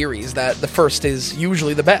series, that the first is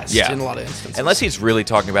usually the best in a lot of instances. Unless he's really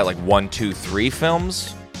talking about like 1, 2, 3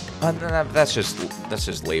 films. That's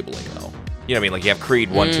just labeling, though. You know what I mean? Like you have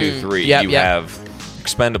Creed 1, 2, 3. Yep, you yep. have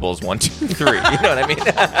Expendables 1, 2, 3. You know what I mean?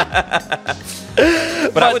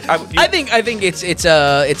 but I think it's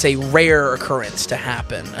a rare occurrence to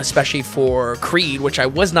happen, especially for Creed, which I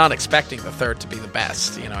was not expecting the third to be the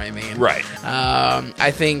best. You know what I mean? Right.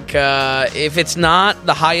 I think if it's not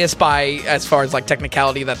the highest by as far as like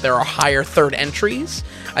technicality, that there are higher third entries,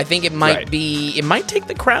 I think it might be. It might take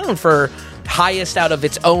the crown for highest out of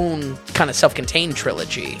its own kind of self-contained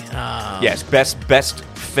trilogy. Yes, best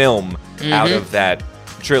film out of that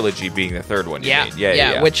trilogy being the third one.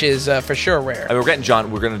 Yeah, which is for sure rare. I mean,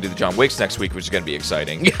 we're going to do the John Wicks next week, which is going to be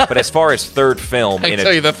exciting. But as far as third film, I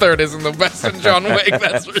tell you, the third isn't the best in John Wick,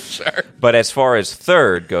 that's for sure. But as far as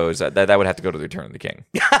third goes, that would have to go to the Return of the King.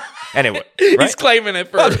 Anyway, right? He's claiming it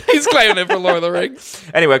for Lord of the Rings.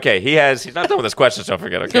 Anyway, okay, he's not done with his questions. Don't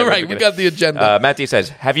forget. Okay, All right, we got the agenda. Matt D says,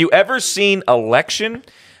 "Have you ever seen Election?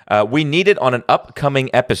 We need it on an upcoming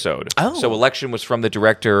episode." Oh. So Election was from the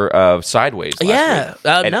director of Sideways last week.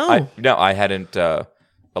 And no. I hadn't.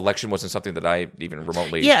 Election wasn't something that I even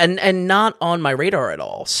remotely... Yeah, and not on my radar at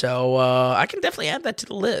all. So I can definitely add that to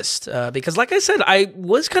the list. Because like I said, I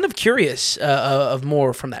was kind of curious of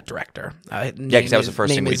more from that director. because that was the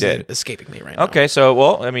first thing we did. Escaping me right now. Okay, so,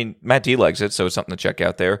 well, I mean, Matt D likes it, so it's something to check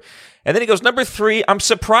out there. And then he goes, number 3, I'm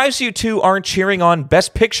surprised you two aren't cheering on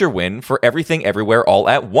Best Picture win for Everything Everywhere All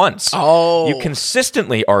at Once. Oh. You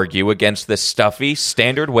consistently argue against this stuffy,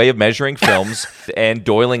 standard way of measuring films and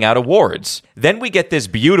doiling out awards. Then we get this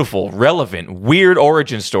beautiful, relevant, weird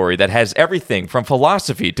origin story that has everything from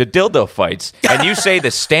philosophy to dildo fights, and you say the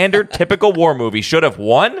standard, typical war movie should have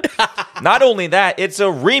won? Not only that, it's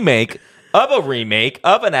a remake of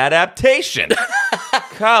an adaptation.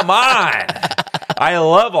 Come on. I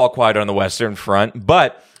love All Quiet on the Western Front,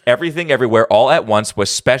 but Everything Everywhere All at Once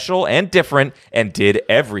was special and different and did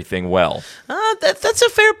everything well. That's a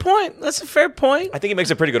fair point. That's a fair point. I think it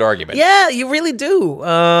makes a pretty good argument. Yeah, you really do.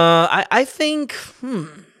 I think...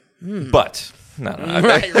 But... No.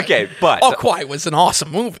 Right. Okay, but... All Quiet was an awesome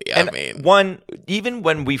movie, even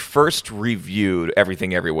when we first reviewed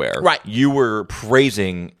Everything Everywhere, right, you were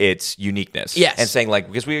praising its uniqueness. Yes. And saying, like,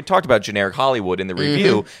 because we talked about generic Hollywood in the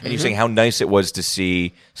review, and you're saying how nice it was to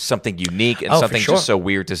see something unique and something just so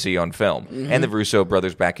weird to see on film. And the Russo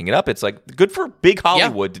brothers backing it up. It's like, good for big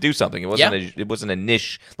Hollywood to do something. It wasn't a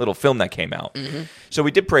niche little film that came out. So we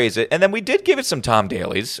did praise it, and then we did give it some Tom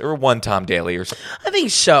Dailies, or one Tom Daly or something. I think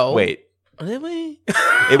so. Wait. Did we?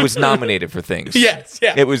 It was nominated for things. Yes,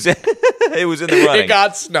 yeah. It was in the running. It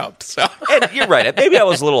got snubbed. So. And you're right. Maybe I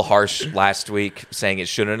was a little harsh last week saying it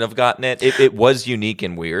shouldn't have gotten it. It was unique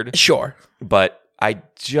and weird. Sure. But I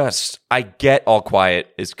get All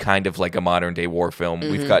Quiet is kind of like a modern day war film.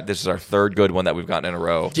 This is our third good one that we've gotten in a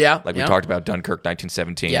row. Yeah. Like we talked about Dunkirk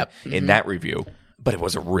 1917 in that review. But it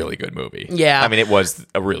was a really good movie. Yeah. I mean, it was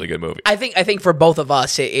a really good movie. I think for both of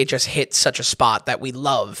us, it just hit such a spot that we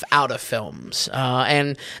love out of films.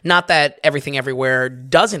 And not that Everything Everywhere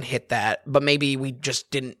doesn't hit that, but maybe we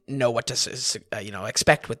just didn't know what to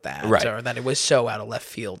expect with that. Right. Or that it was so out of left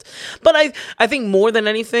field. But I think more than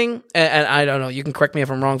anything, and I don't know, you can correct me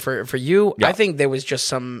if I'm wrong for you, I think there was just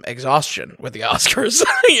some exhaustion with the Oscars.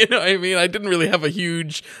 You know what I mean? I didn't really have a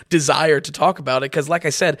huge desire to talk about it because, like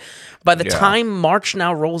I said, by the time March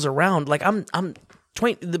now rolls around, like I'm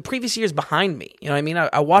the previous year's behind me. You know what I mean?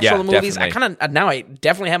 I watched all the movies. Definitely. I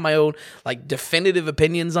definitely have my own like definitive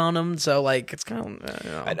opinions on them. So like it's kind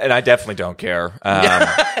of and I definitely don't care.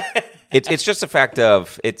 It's just a fact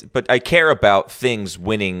of it, but I care about things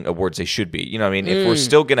winning awards they should be. You know what I mean? If we're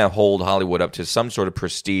still going to hold Hollywood up to some sort of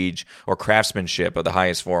prestige or craftsmanship of the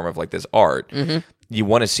highest form of like this art, you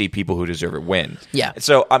want to see people who deserve it win. Yeah.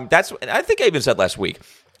 So I think I even said last week,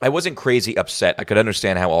 I wasn't crazy upset. I could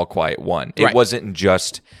understand how All Quiet won. It wasn't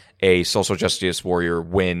just a social justice warrior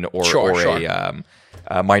win or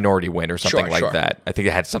a minority win or something like that. I think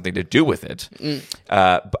it had something to do with it.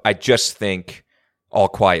 But I just think All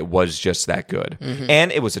Quiet was just that good.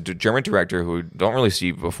 And it was a German director who we don't really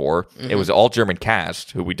see before. It was all German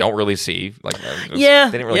cast who we don't really see. Like, they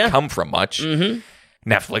didn't really come from much.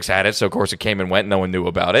 Netflix had it, so of course it came and went. No one knew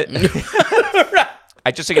about it.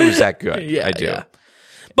 I just think it was that good. I do. Yeah.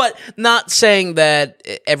 But not saying that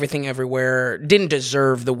Everything Everywhere didn't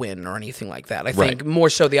deserve the win or anything like that. I think more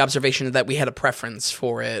so the observation that we had a preference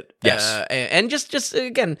for it. Yes. And just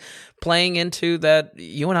again, playing into that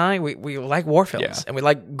you and I, we like war films and we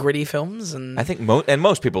like gritty films. And I think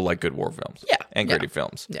most people like good war films. Yeah. And gritty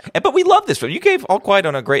films. Yeah. But we love this film. You gave All Quiet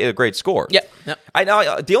on a great score. Yeah. Yep. I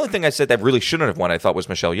know. The only thing I said that really shouldn't have won, I thought, was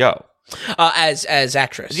Michelle Yeoh. As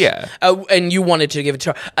actress. Yeah. And you wanted to give it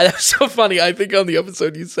to her. That's so funny. I think on the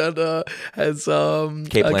episode you said as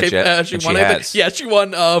Kate Blanchett. She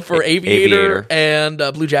won for Aviator and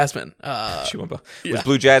Blue Jasmine. She won both. Was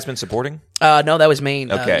Blue Jasmine supporting? No, that was main.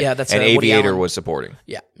 Okay. That's and Aviator was supporting.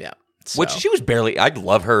 Yeah. So. Which she was barely. I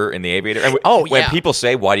love her in The Aviator. And when people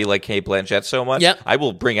say, "Why do you like Kate Blanchett so much?" I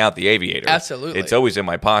will bring out The Aviator. Absolutely, it's always in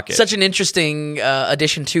my pocket. Such an interesting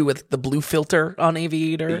addition too, with the blue filter on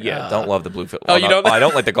Aviator. Yeah, don't love the blue filter. Oh, you don't? I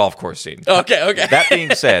don't like the golf course scene. Okay. That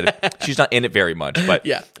being said, she's not in it very much, but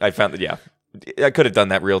I found that I could have done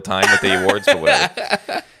that real time with the awards, but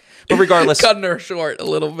whatever. But regardless, cutting her short a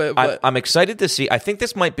little bit. But I'm excited to see. I think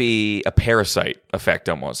this might be a Parasite effect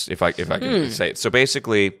almost, if I can say it. So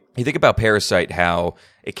basically, you think about Parasite, how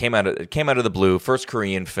it came out of the blue, first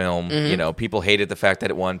Korean film. You know, people hated the fact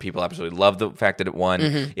that it won. People absolutely loved the fact that it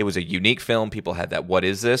won. It was a unique film. People had that "what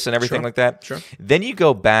is this" and everything like that. Sure. Then you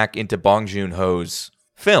go back into Bong Joon-ho's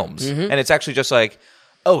films, and it's actually just like,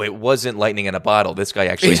 oh, it wasn't lightning in a bottle. This guy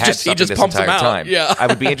actually had something this entire time. Yeah. I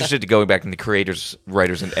would be interested to go back into creators,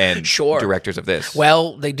 writers, and directors of this.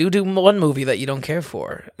 Well, they do one movie that you don't care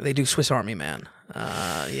for. They do Swiss Army Man.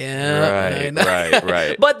 Right.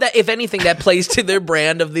 But that, if anything, that plays to their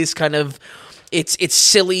brand of this kind of... It's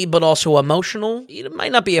silly, but also emotional. It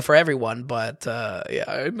might not be for everyone, but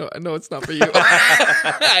I know it's not for you.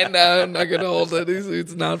 I know I'm not gonna hold it.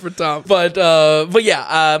 It's not for Tom. But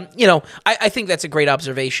I think that's a great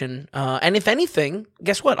observation. And if anything,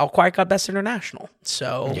 guess what? All Quiet got Best International,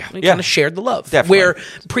 so we kind of shared the love. Definitely. Where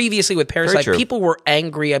previously with Parasite, people were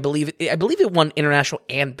angry. I believe it won International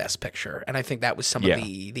and Best Picture, and I think that was some of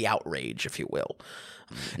the outrage, if you will.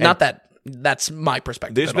 Not that. That's my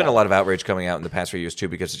perspective. There's been a lot of outrage coming out in the past few years too,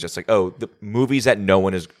 because it's just like, oh, the movies that no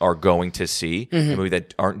one are going to see, the movies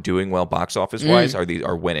that aren't doing well box office wise, are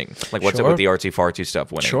winning. Like, what's up with the artsy fartsy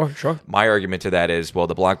stuff winning? Sure. My argument to that is, well,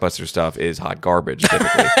 the blockbuster stuff is hot garbage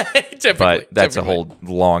typically, but that's a whole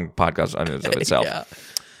long podcast on of itself.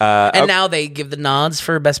 And now they give the nods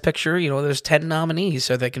for Best Picture. You know, there's 10 nominees,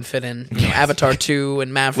 so they can fit in Avatar 2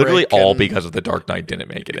 and Maverick. Literally all because of The Dark Knight didn't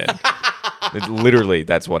make it in. Literally,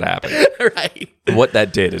 that's what happened. Right. What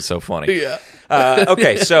that did is so funny. Yeah.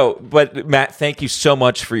 Okay, but Matt, thank you so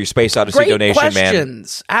much for your Space Odyssey Great donation,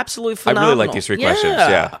 questions. man. Absolutely phenomenal. I really like these three questions.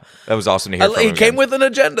 Yeah. That was awesome to hear from him. He came with an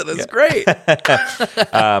agenda. That's great.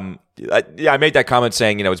 I made that comment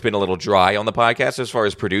saying, it's been a little dry on the podcast as far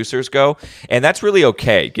as producers go, and that's really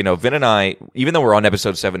okay. Vin and I, even though we're on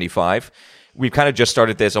episode 75, we've kind of just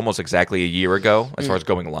started this almost exactly a year ago as far as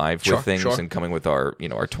going live with things and coming with our,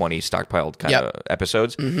 our 20 stockpiled kind of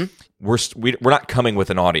episodes. We're not coming with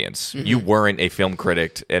an audience. You weren't a film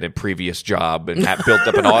critic at a previous job and built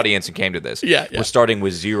up an audience and came to this. We're starting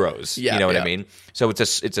with zeros. You know what I mean? So it's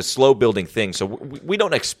a slow building thing. So we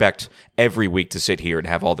don't expect every week to sit here and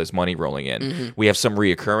have all this money rolling in. We have some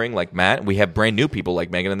reoccurring like Matt. We have brand new people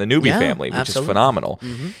like Megan and the Newbie family, which is phenomenal.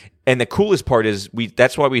 And the coolest part is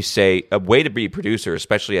that's why we say a way to be a producer,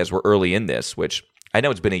 especially as we're early in this, which I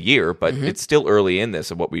know it's been a year, but it's still early in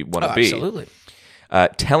this of what we want to be. Absolutely.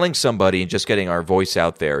 Telling somebody and just getting our voice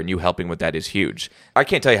out there and you helping with that is huge. I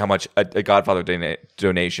can't tell you how much a Godfather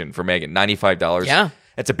donation for Megan, $95. Yeah.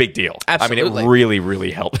 That's a big deal. Absolutely. I mean, it really,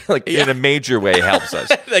 really helped. In a major way, helps us.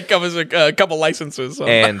 That covers a couple licenses. So.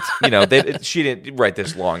 And, she didn't write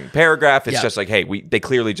this long paragraph. It's just like, hey, they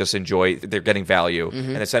clearly just enjoy, they're getting value.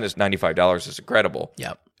 And they sent us $95 is incredible.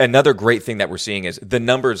 Yep. Another great thing that we're seeing is the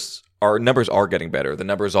numbers are getting better. The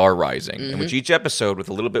numbers are rising. And with each episode, with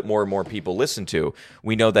a little bit more and more people listen to,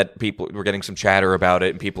 we know that we're getting some chatter about it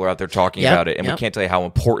and people are out there talking about it. And we can't tell you how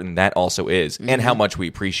important that also is and how much we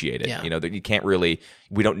appreciate it. Yeah. That you can't really,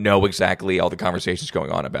 we don't know exactly all the conversations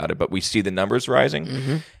going on about it, but we see the numbers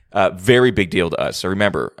rising. Very big deal to us. So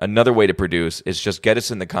remember, another way to produce is just get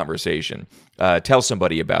us in the conversation. Tell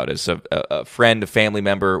somebody about us, a friend, a family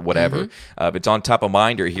member, whatever. If it's on top of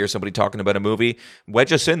mind or you hear somebody talking about a movie,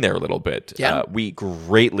 wedge us in there a little bit. Yeah. We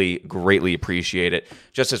greatly appreciate it.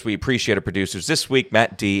 Just as we appreciate our producers this week,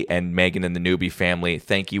 Matt D. and Megan and the Newbie family.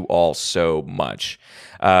 Thank you all so much.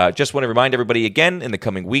 Just want to remind everybody again, in the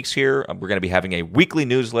coming weeks here, we're going to be having a weekly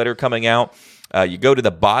newsletter coming out. You go to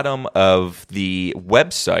the bottom of the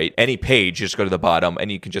website, any page, just go to the bottom, and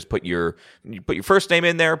you can just put your first name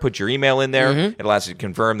in there, put your email in there. It allows you to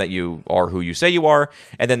confirm that you are who you say you are,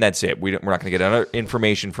 and then that's it. We're not going to get other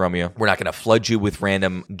information from you. We're not going to flood you with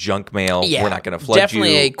random junk mail. Yeah, we're not going to flood you.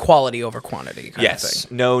 Definitely a quality over quantity kind of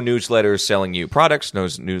thing. No newsletters selling you products. No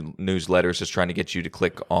newsletters just trying to get you to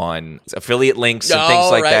click on affiliate links and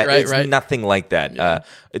things like that. It's nothing like that. Yeah.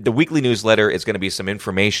 The weekly newsletter is going to be some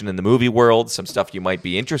information in the movie world, some stuff you might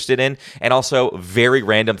be interested in, and also very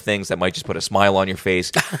random things that might just put a smile on your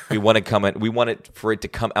face. We want it for it to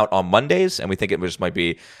come out on Mondays, and we think it just might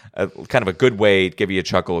be kind of a good way to give you a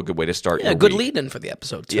chuckle, a good way to start your a good week. lead-in for the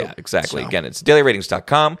episode, too. Yeah, exactly. So. Again, it's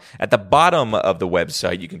dailyratings.com. At the bottom of the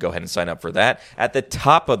website, you can go ahead and sign up for that. At the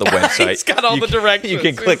top of the website, it's got all the directions. You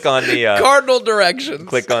can click on the cardinal directions.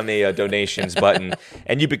 Click on the donations button,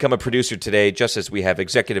 and you become a producer today, just as we have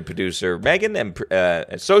executive producer Megan and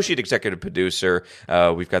associate executive producer.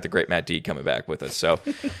 We've got the great Matt D coming back with us. So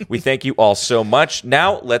we thank you all so much.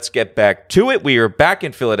 Now let's get back to it. We are back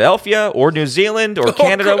in Philadelphia or New Zealand or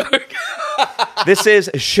Canada. This is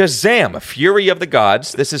Shazam, Fury of the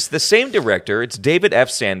Gods. This is the same director. It's David F.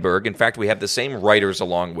 Sandberg. In fact, we have the same writers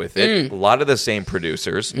along with it. A lot of the same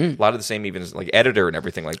producers. A lot of the same even like editor and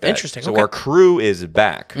everything like that. Interesting. So our crew is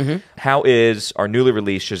back. How is our newly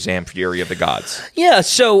released Shazam, Fury of the Gods? Yeah,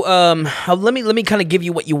 so let me kind of give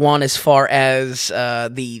you what you want as far as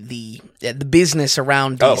the business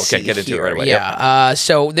around DC. Oh, okay, get into it right away. Yeah,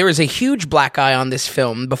 so there is a huge black eye on this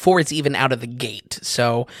film before it's even out of the gate.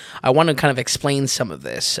 So I want to kind of explain some of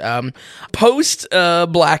this. Post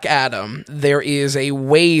Black Adam, there is a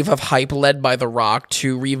wave of hype led by The Rock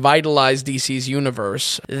to revitalize DC's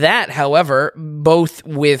universe. That, however, both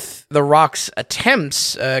with The Rock's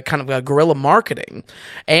attempts, kind of guerrilla marketing,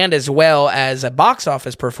 and as well as a box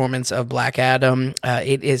office performance of Black Adam,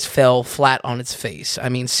 it fell flat on its face. I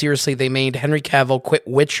mean, seriously, they made Henry Cavill quit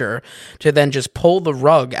Witcher to then just pull the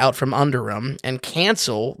rug out from under him and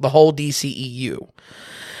cancel the whole DCEU.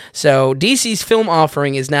 So DC's film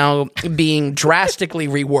offering is now being drastically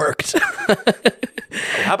reworked.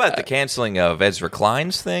 How about the canceling of Ezra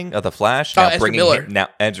Klein's thing of the Flash? Ezra Miller.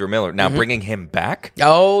 Ezra Miller. Now bringing him back.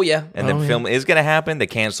 Oh yeah, and the film is going to happen. They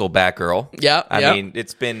cancel Batgirl. Yeah, I mean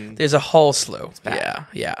it's been. There's a whole slew.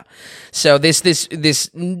 Yeah. So this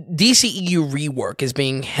DCEU rework is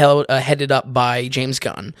being headed up by James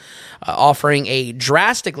Gunn, offering a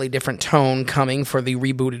drastically different tone coming for the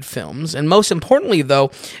rebooted films, and most importantly,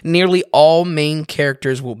 though, nearly all main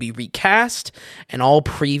characters will be recast, and all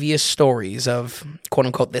previous stories of quote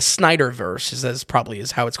unquote the Snyderverse, is probably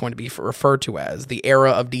is how it's going to be referred to as the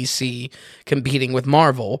era of DC competing with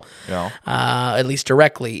Marvel, at least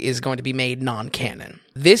directly, is going to be made non-canon.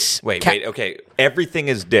 Wait, okay. Everything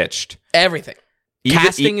is ditched. Everything.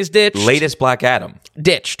 Casting is ditched. Latest Black Adam.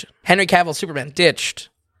 Ditched. Henry Cavill Superman ditched.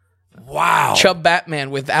 Wow. Chubb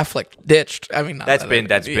Batman with Affleck ditched. I mean, that's been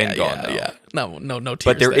gone. Yeah. No tears.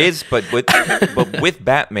 But there is, but with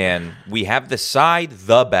Batman, we have the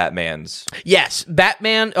Batmans. Yes,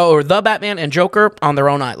 Batman or the Batman and Joker on their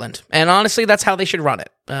own island, and honestly, that's how they should run it.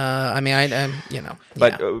 But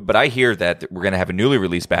I hear that we're going to have a newly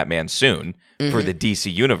released Batman soon for the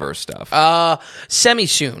DC Universe stuff. Semi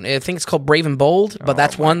soon. I think it's called Brave and Bold, but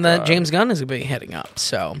that's one that James Gunn is going to be heading up.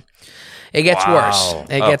 So. It gets worse.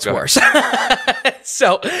 It gets worse.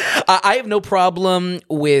 So I have no problem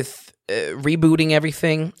with rebooting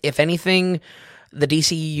everything. If anything, the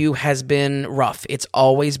DCEU has been rough. It's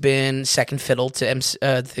always been second fiddle to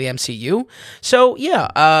the MCU. So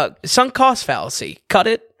yeah, sunk cost fallacy. Cut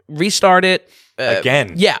it, restart it.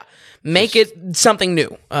 Again. Yeah. Make it something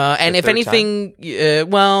new. And if anything,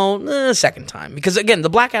 second time. Because again, the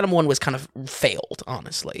Black Adam one was kind of failed,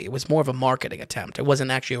 honestly. It was more of a marketing attempt. It wasn't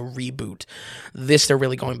actually a reboot. They're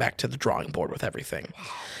really going back to the drawing board with everything.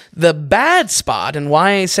 The bad spot, and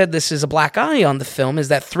why I said this is a black eye on the film, is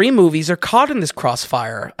that 3 movies are caught in this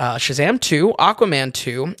crossfire. Shazam 2, Aquaman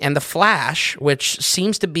 2, and The Flash, which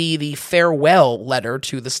seems to be the farewell letter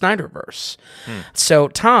to the Snyderverse. So,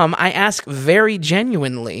 Tom, I ask very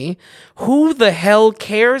genuinely, who the hell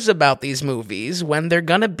cares about these movies when they're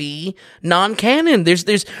gonna be non-canon?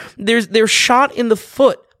 They're shot in the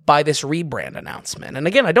foot by this rebrand announcement. And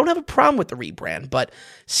again, I don't have a problem with the rebrand, but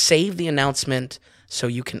save the announcement so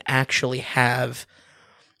you can actually have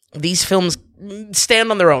these films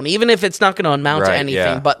stand on their own, even if it's not going to amount to anything.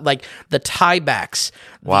 Yeah. But like the tiebacks,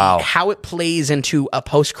 Wow. how it plays into a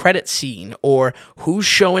post-credit scene, or who's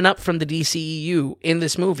showing up from the DCEU in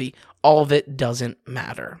this movie, all of it doesn't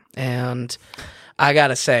matter. And I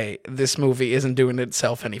gotta say, this movie isn't doing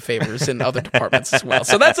itself any favors in other departments as well.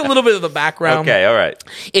 So that's a little bit of the background. Okay, all right.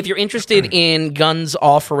 If you're interested in Gunn's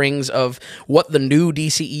offerings of what the new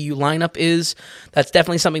DCEU lineup is, that's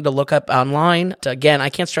definitely something to look up online. Again, I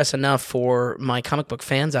can't stress enough for my comic book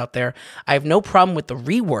fans out there, I have no problem with the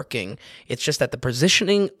reworking. It's just that the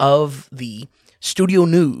positioning of the studio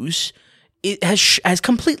news has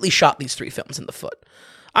completely shot these three films in the foot.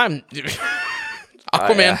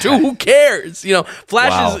 Aquaman 2, who cares? You know,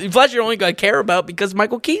 Flash you're only going to care about because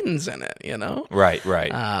Michael Keaton's in it, you know? Right.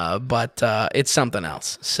 But it's something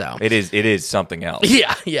else, so. It is something else.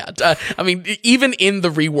 Yeah. I mean, even in the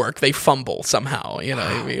rework, they fumble somehow, you know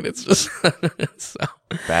what I mean? It's just... so.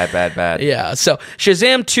 Bad. Yeah, so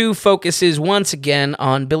Shazam 2 focuses once again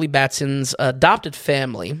on Billy Batson's adopted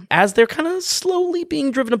family as they're kind of slowly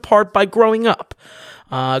being driven apart by growing up.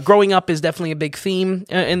 Growing up is definitely a big theme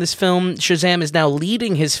in this film. Shazam is now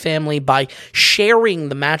leading his family by sharing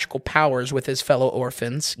the magical powers with his fellow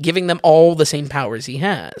orphans, giving them all the same powers he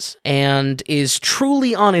has, and is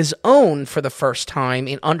truly on his own for the first time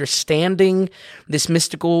in understanding this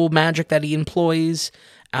mystical magic that he employs,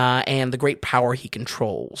 and the great power he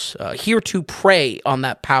controls. Here to prey on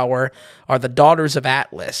that power are the Daughters of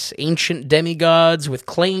Atlas, ancient demigods with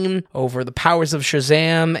claim over the powers of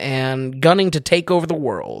Shazam and gunning to take over the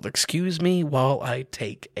world. Excuse me while I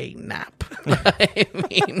take a nap.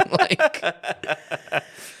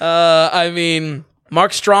 I mean,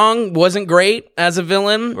 Mark Strong wasn't great as a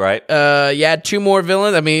villain. Right. You had two more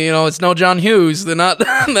villains. I mean, you know, it's no John Hughes. They're not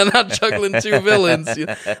juggling two villains.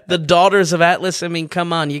 The Daughters of Atlas. I mean,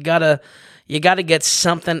 come on. You gotta get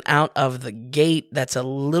something out of the gate that's a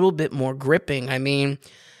little bit more gripping. I mean,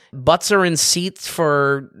 butts are in seats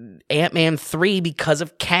for Ant-Man 3 because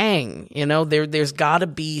of Kang. You know, there's got to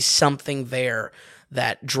be something there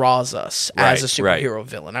that draws us as a superhero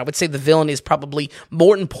villain. I would say the villain is probably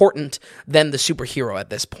more important than the superhero at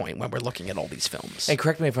this point when we're looking at all these films. And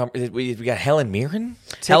correct me if we got Helen Mirren?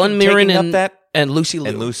 Helen Mirren and Lucy Liu.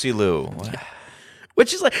 And Lucy Liu.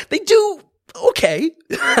 Which is like, they do okay.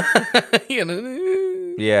 You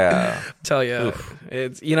know? Yeah. Tell you.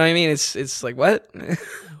 It's, you know what I mean? It's like, what?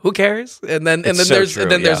 Who cares? And then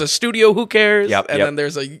there's a studio who cares, then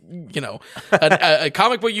there's a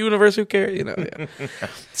comic book universe who cares, you know. Yeah.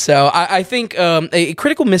 So I think a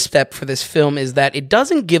critical misstep for this film is that it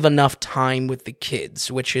doesn't give enough time with the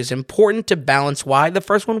kids, which is important to balance why the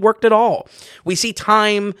first one worked at all. We see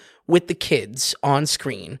time with the kids on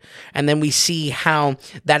screen, and then we see how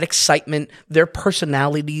that excitement, their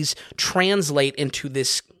personalities translate into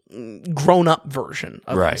this grown-up version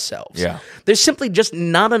of themselves. Yeah. There's simply just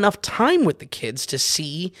not enough time with the kids to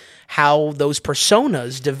see how those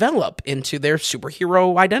personas develop into their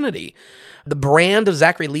superhero identity. The brand of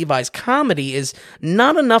Zachary Levi's comedy is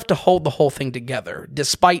not enough to hold the whole thing together,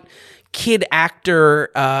 despite kid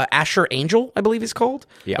actor Asher Angel, I believe he's called,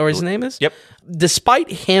 or his name is. Yep.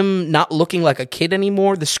 Despite him not looking like a kid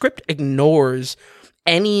anymore, the script ignores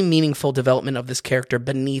any meaningful development of this character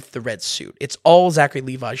beneath the red suit. It's all Zachary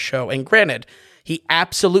Levi's show. And granted, he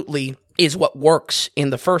absolutely is what works in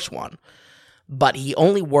the first one, but he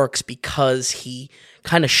only works because he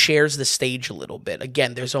kind of shares the stage a little bit.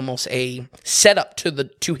 Again, there's almost a setup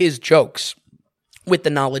to his jokes with the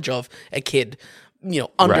knowledge of a kid, you know,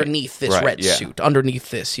 underneath this red suit, underneath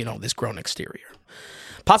this, you know, this grown exterior.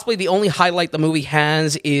 Possibly the only highlight the movie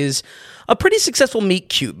has is a pretty successful meet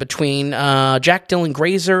cute between Jack Dylan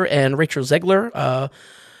Grazer and Rachel Zegler.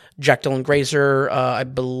 Jack Dylan Grazer, I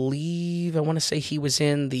want to say he was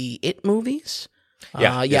in the It movies.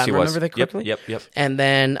 Yes, he remember was. that correctly? Yep. And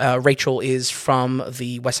then Rachel is from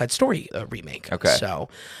the West Side Story remake. Okay. So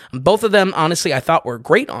both of them, honestly, I thought were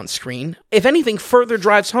great on screen. If anything, further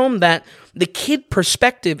drives home that the kid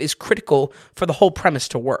perspective is critical for the whole premise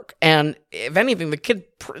to work. And if anything, the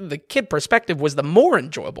kid perspective was the more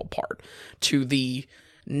enjoyable part to the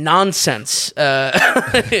nonsense,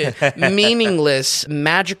 meaningless,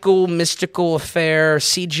 magical, mystical affair,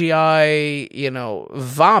 CGI, you know,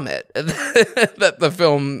 vomit that the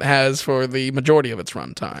film has for the majority of its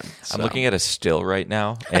runtime. So. I'm looking at a still right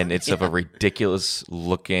now, and it's of a ridiculous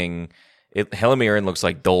looking. Helen Mirren looks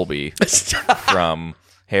like Dolby from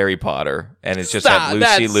Harry Potter, and it's just had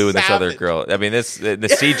Lucy Liu and this other girl. I mean, the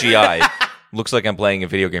CGI looks like I'm playing a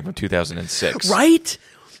video game from 2006. Right?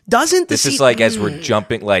 Doesn't the This is like as we're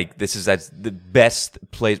jumping, like this is as the best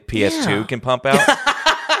play PS2 can pump out.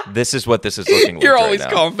 This is what this is looking like. You're right always now.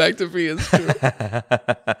 calling back to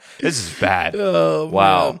PS2. This is bad. Oh,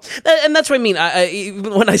 wow. Man. And that's what I mean.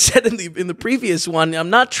 When I said in the previous one, I'm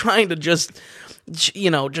not trying to just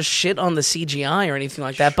shit on the CGI or anything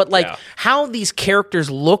like that, but like how these characters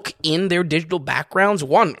look in their digital backgrounds.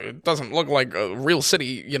 One, it doesn't look like a real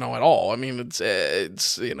city, at all. I mean,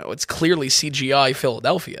 it's clearly CGI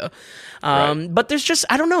Philadelphia. But there's just,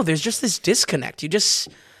 I don't know, there's just this disconnect.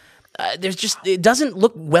 It doesn't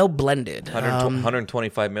look well blended.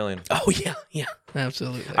 125 million. Oh yeah,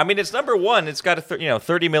 absolutely. I mean, it's number one. It's got a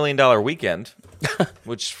 $30 million weekend,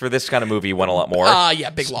 which for this kind of movie went a lot more. Yeah,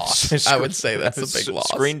 big loss. I would say that's a big loss.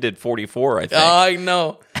 Screen did 44, I think. I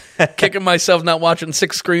know. Kicking myself not watching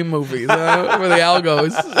 6 Scream movies where the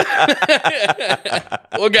algos.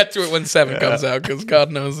 We'll get to it when 7 comes out because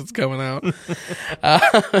God knows it's coming out.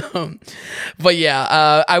 But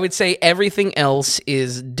yeah, I would say everything else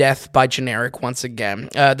is death by generic once again.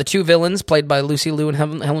 The 2 villains played by Lucy Liu and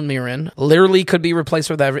Helen Mirren literally could be replaced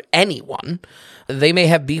with anyone. They may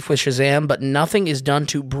have beef with Shazam, but nothing is done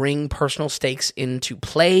to bring personal stakes into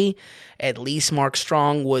play. At least Mark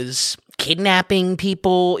Strong was kidnapping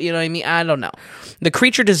people, you know what I mean? I don't know. The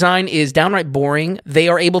creature design is downright boring. They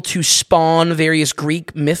are able to spawn various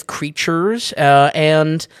Greek myth creatures,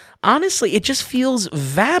 and honestly, it just feels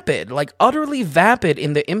vapid, like utterly vapid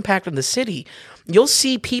in the impact of the city. You'll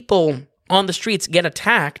see people on the streets get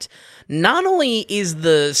attacked. Not only is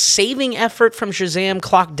the saving effort from Shazam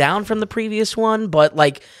clocked down from the previous one, but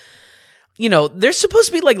like, they're supposed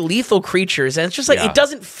to be like lethal creatures, and it's just like it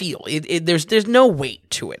doesn't feel. There's no weight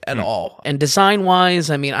to it at all. And design wise,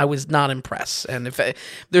 I mean, I was not impressed. And if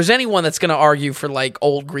there's anyone that's going to argue for like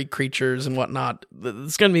old Greek creatures and whatnot,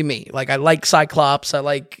 it's going to be me. Like I like Cyclops, I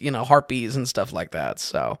like harpies and stuff like that.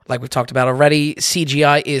 So like we've talked about already,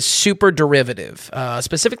 CGI is super derivative,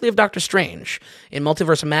 specifically of Doctor Strange. In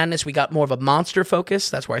Multiverse of Madness, we got more of a monster focus.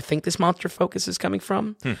 That's where I think this monster focus is coming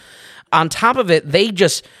from. On top of it, they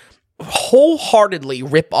just wholeheartedly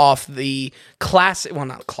rip off the classic, well,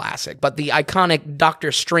 not classic, but the iconic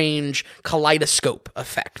Doctor Strange kaleidoscope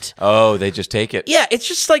effect. Oh, they just take it. Yeah, it's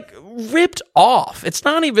just like ripped off. It's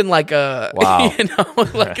not even like a, wow.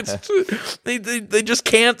 Like it's, they just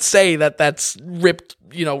can't say that that's ripped,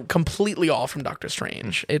 completely off from Doctor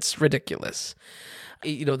Strange. It's ridiculous.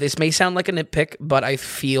 This may sound like a nitpick, but I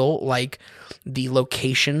feel like the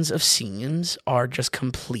locations of scenes are just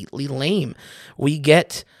completely lame. We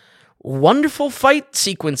get wonderful fight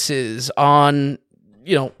sequences on,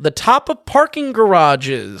 the top of parking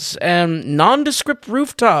garages and nondescript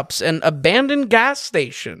rooftops and abandoned gas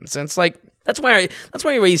stations. And it's like, that's why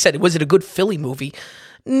you said, was it a good Philly movie?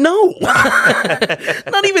 No,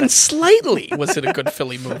 not even slightly was it a good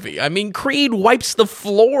Philly movie. I mean, Creed wipes the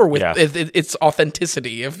floor with its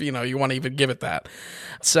authenticity, if you want to even give it that.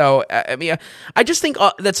 So, I mean, I just think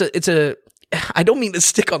I don't mean to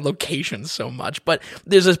stick on locations so much, but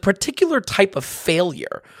there's a particular type of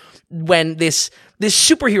failure when this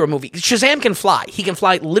superhero movie, Shazam can fly. He can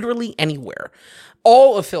fly literally anywhere.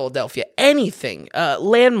 All of Philadelphia, anything,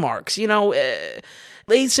 landmarks,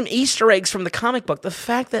 laid some Easter eggs from the comic book. The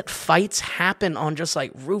fact that fights happen on just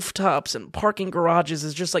like rooftops and parking garages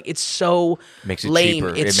is just like, it's so makes it lame.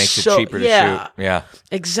 Cheaper. It makes it cheaper to shoot. Yeah,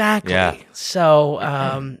 exactly. Yeah. So,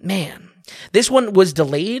 man. This one was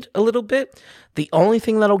delayed a little bit. The only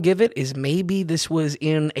thing that'll give it is maybe this was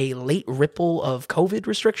in a late ripple of COVID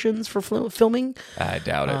restrictions for filming. I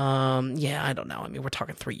doubt it. Yeah, I don't know. I mean, we're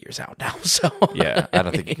talking 3 years out now, so yeah, I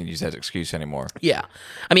don't think you can use that as an excuse anymore. Yeah,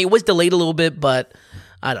 I mean, it was delayed a little bit, but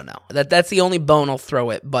I don't know. That's the only bone I'll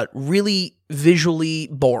throw it. But really visually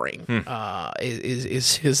boring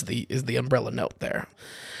is the umbrella note there.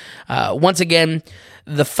 Once again,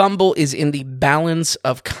 the fumble is in the balance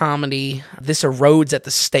of comedy. This erodes at the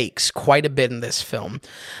stakes quite a bit in this film.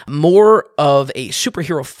 More of a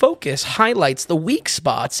superhero focus highlights the weak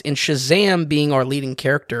spots in Shazam being our leading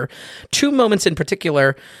character. 2 moments in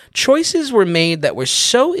particular, choices were made that were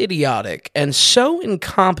so idiotic and so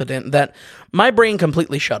incompetent that my brain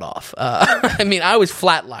completely shut off. I mean, I was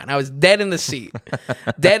flatline. I was dead in the seat,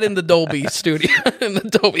 dead in the Dolby studio, in the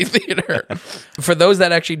Dolby theater. For those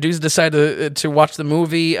that actually do decide to watch the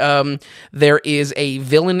movie, there is a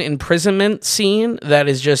villain imprisonment scene that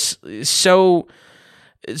is just so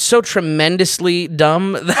tremendously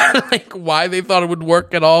dumb that like why they thought it would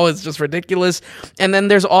work at all is just ridiculous. And then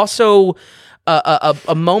there's also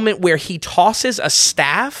a moment where he tosses a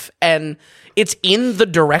staff and it's in the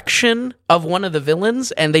direction of one of the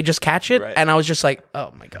villains, and they just catch it, Right. and I was just like,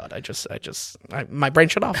 oh my god, my brain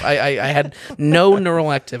shut off. I had no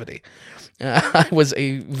neural activity. I was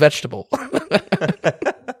a vegetable.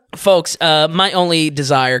 Folks, my only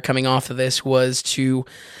desire coming off of this was to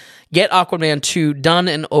get Aquaman 2 done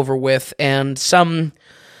and over with, and some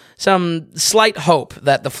slight hope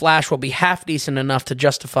that The Flash will be half decent enough to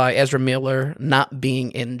justify Ezra Miller not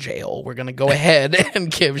being in jail. We're going to go ahead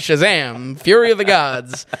and give Shazam, Fury of the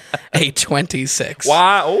Gods, a 26.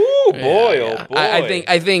 Wow. Oh, boy. Yeah. Oh, boy.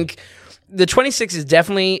 I think the 26 is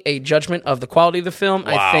definitely a judgment of the quality of the film.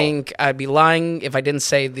 Wow. I think I'd be lying if I didn't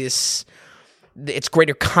say this. It's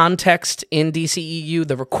greater context in DCEU,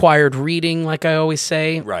 the required reading, like I always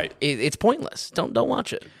say. Right. It's pointless. Don't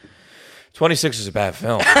watch it. 26 is a bad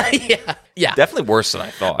film. Yeah. Definitely worse than I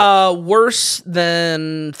thought. Worse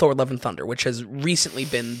than Thor: Love and Thunder, which has recently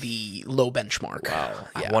been the low benchmark. Wow.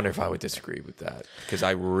 Yeah. I wonder if I would disagree with that, because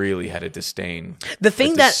I really had a disdain. The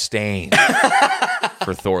thing that disdain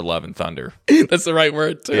for Thor: Love and Thunder. that's the right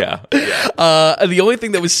word too. Yeah. The only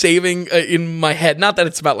thing that was saving in my head, not that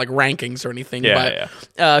it's about like rankings or anything,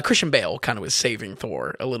 but Christian Bale kind of was saving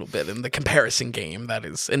Thor a little bit in the comparison game that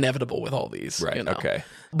is inevitable with all these. Right. You know? Okay.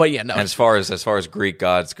 But yeah, no. And as far as Greek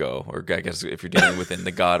gods go, or I guess if you're dealing within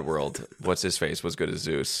the god world, what's his face was good as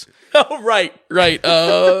Zeus. Oh, right.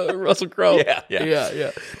 Russell Crowe.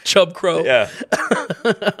 Yeah. Chubb Crowe. Yeah.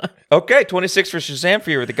 Okay, 26 for Shazam,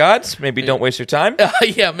 Fear of the Gods. Maybe don't waste your time.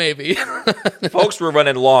 Yeah, maybe. Folks, we're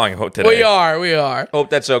running long today. We are. Hope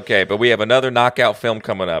that's okay, but we have another knockout film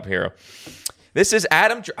coming up here. This is I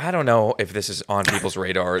don't know if this is on people's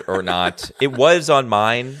radar or not. It was on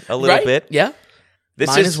mine a little bit. Yeah.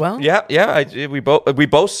 Mine as well? Yeah. We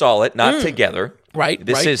both saw it, not together. Right.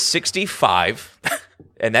 This is 65,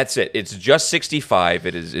 and that's it. It's just 65.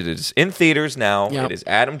 It is in theaters now. Yep. It is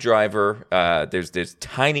Adam Driver. There's this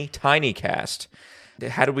tiny cast.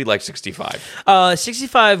 How do we like 65?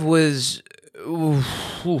 65 was.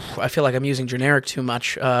 I feel like I'm using generic too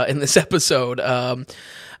much in this episode.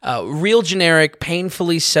 Real generic,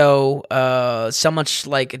 painfully so. So much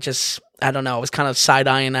like it just. I don't know. I was kind of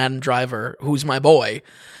side-eyeing Adam Driver, who's my boy,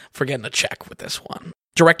 for getting a check with this one.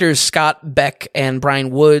 Directors Scott Beck and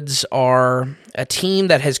Brian Woods are a team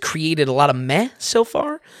that has created a lot of meh so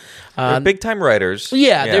far. They're big-time writers.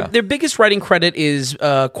 Yeah. Their biggest writing credit is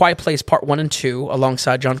Quiet Place Part 1 and 2,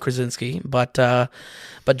 alongside John Krasinski. But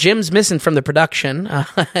Jim's missing from the production.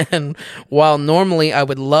 And while normally I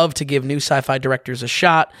would love to give new sci-fi directors a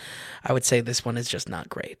shot, I would say this one is just not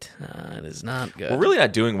great. It is not good. We're really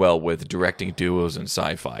not doing well with directing duos in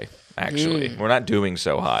sci-fi, actually. We're not doing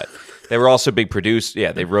so hot. They were also big produced.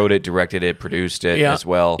 Yeah, they wrote it, directed it, produced it as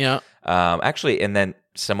well. Yeah. Actually, and then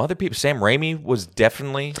some other people. Sam Raimi was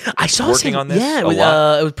definitely working on this Yeah, a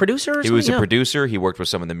lot. it was producer or something? He was a producer. He worked with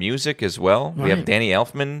some of the music as well. We have Danny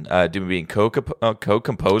Elfman being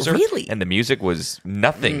co-composer. Really? And the music was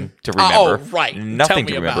nothing to remember. Oh, right. Nothing Tell to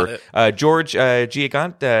me remember. about George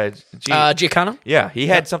Giacomo? Yeah, he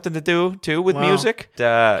had something to do, too, with music.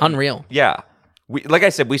 Unreal. Yeah. Like I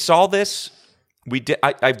said, we saw this. We did.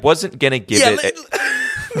 I wasn't going to give it...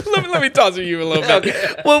 Let me toss you a little bit.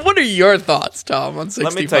 Okay. Well, what are your thoughts, Tom, on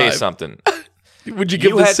 65? Let me tell you something. Would you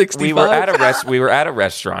give this 65? We were at a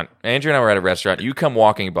restaurant. Andrew and I were at a restaurant. You come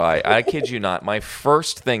walking by. I kid you not. My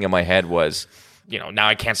first thing in my head was, now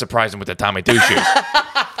I can't surprise him with the Tommy Two Shoes.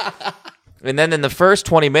 And then in the first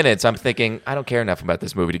 20 minutes, I'm thinking, I don't care enough about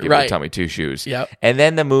this movie to give it Tommy Two Shoes. Yep. And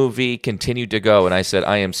then the movie continued to go, and I said,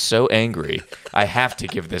 I am so angry. I have to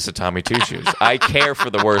give this a Tommy Two Shoes. I care for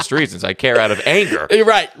the worst reasons. I care out of anger.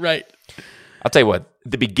 Right. I'll tell you what.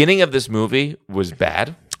 The beginning of this movie was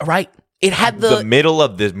bad. Right. It had The middle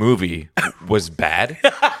of this movie was bad.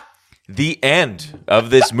 The end of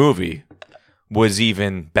this movie was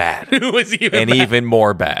even bad. It was even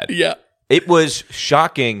more bad. Yeah. It was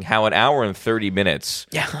shocking how an hour and 30 minutes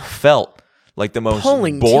felt like the most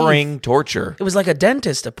Pulling boring torture. It was like a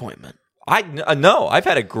dentist appointment. No, I've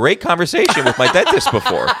had a great conversation with my dentist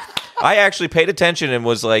before. I actually paid attention and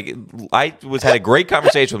was like, had a great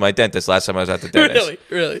conversation with my dentist last time I was at the dentist.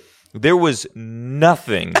 Really? There was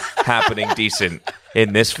nothing happening decent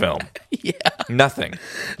in this film. Yeah. Nothing.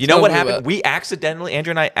 You know what happened?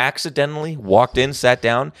 Andrew and I accidentally walked in, sat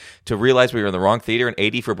down to realize we were in the wrong theater and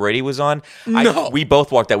 80 for Brady was on. No. We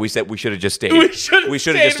both walked out. We said we should have just stayed. We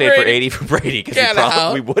should have just stayed for 80 for Brady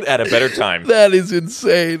because we would have had a better time. That is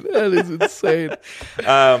insane. The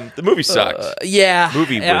movie sucked.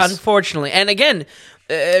 Movie was, unfortunately. And again,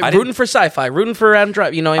 rooting for sci-fi, rooting for Adam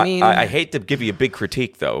Driver. You know what I mean? I hate to give you a big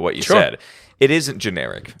critique, though, what you said. It isn't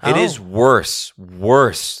generic. It is worse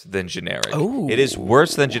than generic. Ooh. It is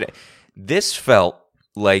worse than generic. This felt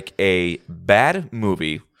like a bad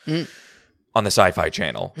movie on the Sci-Fi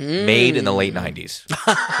Channel, made in the late 90s.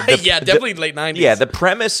 Definitely late 90s. Yeah, the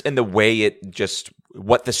premise and the way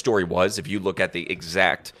what the story was, if you look at the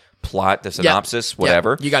exact plot, the synopsis,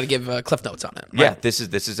 whatever. You got to give Cliff Notes on it. Right? Yeah, this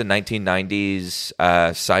is a 1990s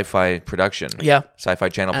sci-fi production. Yeah. Sci-Fi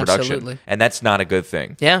Channel Absolutely. production. And that's not a good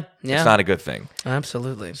thing. Yeah. It's not a good thing.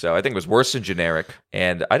 Absolutely. So I think it was worse than generic,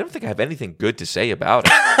 and I don't think I have anything good to say about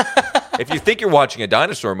it. If you think you're watching a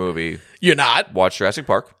dinosaur movie, you're not. Watch Jurassic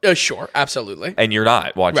Park. Sure, absolutely. And you're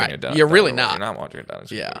not watching a dinosaur. You're really movie. not. You're not watching a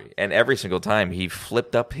dinosaur movie. And every single time he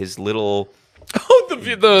flipped up his little the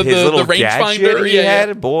rangefinder he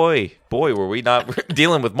had. Boy, were we not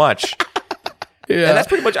dealing with much. Yeah. And that's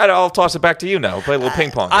pretty much. I'll toss it back to you now. Play a little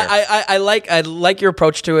ping pong. Here. I like your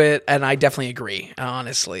approach to it, and I definitely agree.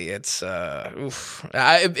 Honestly, it's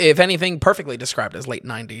if anything, perfectly described as late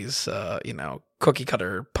 90s. Cookie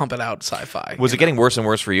cutter, pump it out sci-fi. Was it getting worse and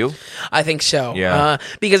worse for you? I think so. Yeah.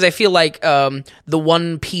 Because I feel like the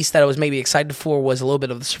one piece that I was maybe excited for was a little bit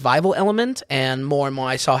of the survival element, and more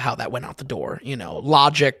I saw how that went out the door.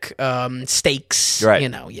 Logic, stakes. Right.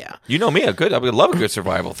 Yeah. You know me, I would love a good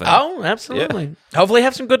survival thing. Oh, absolutely. Yeah. Hopefully,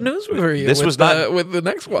 have some good news for you. This was not with the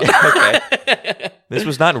next one. Okay. This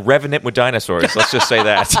was not Revenant with dinosaurs. Let's just say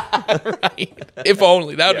that. Right. If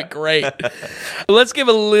only. That would be great. Let's give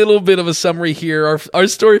a little bit of a summary here. Our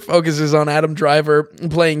story focuses on Adam Driver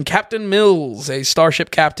playing Captain Mills, a starship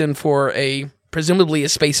captain for presumably a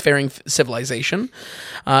spacefaring civilization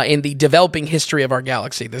in the developing history of our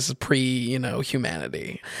galaxy. This is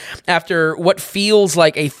humanity. After what feels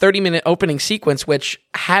like a 30-minute opening sequence, which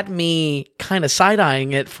had me kind of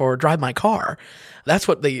side-eyeing it for Drive My Car. That's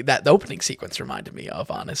what the opening sequence reminded me of,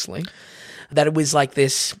 honestly. That it was like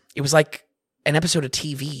this. It was like an episode of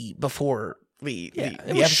TV before the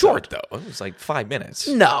was short, though. It was like 5 minutes.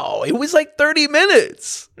 No, it was like 30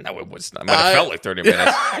 minutes. No, it was not. It might have felt like 30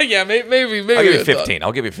 minutes. Yeah, maybe. I'll give you 15.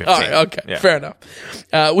 I'll give you 15. All right, okay, fair enough.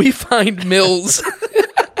 We find Mills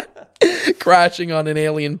crashing on an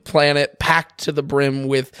alien planet packed to the brim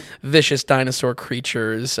with vicious dinosaur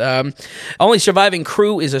creatures. Only surviving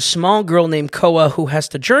crew is a small girl named Koa who has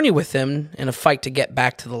to journey with him in a fight to get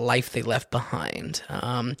back to the life they left behind.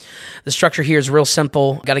 The structure here is real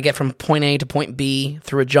simple. Got to get from point A to point B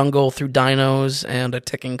through a jungle, through dinos, and a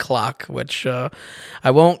ticking clock, which I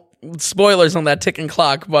won't spoilers on that ticking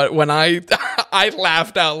clock, but when I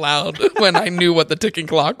laughed out loud when I knew what the ticking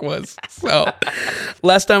clock was. So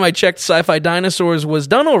last time I checked, Sci-Fi Dinosaurs was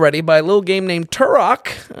done already by a little game named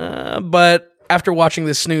Turok, but after watching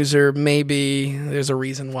this snoozer, maybe there's a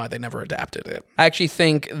reason why they never adapted it. I actually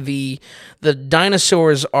think the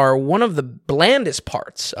dinosaurs are one of the blandest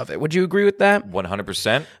parts of it. Would you agree with that?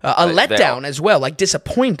 100%. A letdown as well, like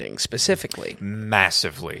disappointing specifically.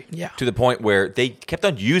 Massively. Yeah. To the point where they kept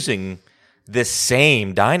on using the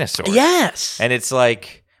same dinosaur. Yes. And it's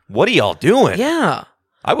like, what are y'all doing? Yeah.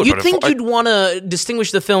 You'd think you'd want to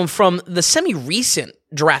distinguish the film from the semi-recent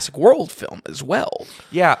Jurassic World film as well.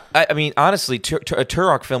 Yeah, I mean, honestly, a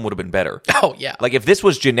Turok film would have been better. Oh, yeah. Like, if this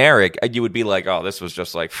was generic, you would be like, oh, this was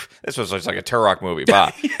just like a Turok movie.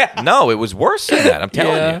 Bah. Yeah. No, it was worse than that, I'm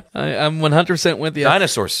telling you. I'm 100% with you.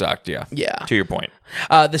 Dinosaurs sucked, yeah. Yeah. To your point.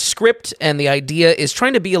 The script and the idea is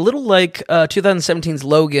trying to be a little like 2017's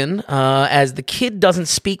Logan, as the kid doesn't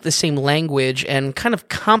speak the same language and kind of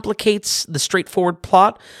complicates the straightforward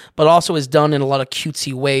plot, but also is done in a lot of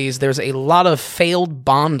cutesy ways. There's a lot of failed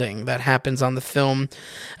bonding that happens on the film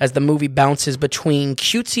as the movie bounces between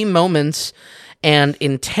cutesy moments and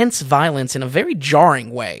intense violence in a very jarring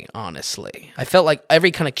way, honestly. I felt like every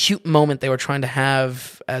kind of cute moment they were trying to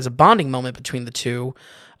have as a bonding moment between the two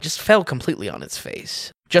just fell completely on its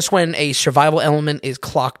face. Just when a survival element is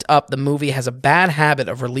clocked up, the movie has a bad habit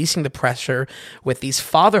of releasing the pressure with these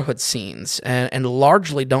fatherhood scenes and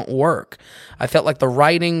largely don't work. I felt like the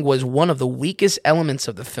writing was one of the weakest elements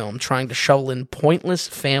of the film, trying to shovel in pointless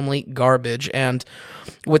family garbage. And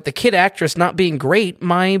with the kid actress not being great,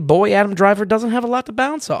 my boy Adam Driver doesn't have a lot to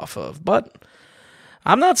bounce off of. But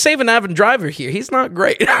I'm not saving Adam Driver here. He's not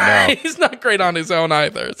great. No. He's not great on his own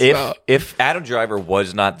either. So. If Adam Driver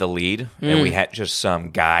was not the lead and we had just some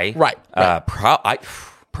guy, right. I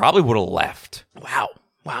probably would have left. Wow.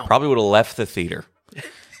 Probably would have left the theater.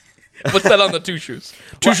 What's that on the two shoes?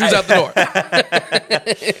 Two shoes out the door.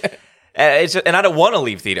 And I don't want to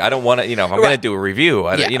leave theater. I don't want to, if I'm going to do a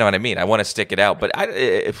review, you know what I mean? I want to stick it out. But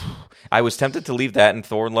I was tempted to leave that in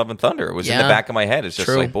Thor and Love and Thunder. It was in the back of my head. It's just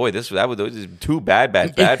like, boy, those are two bad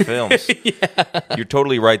films. You're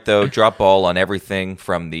totally right, though. Drop ball on everything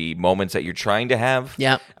from the moments that you're trying to have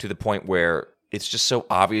to the point where it's just so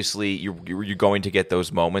obviously you're going to get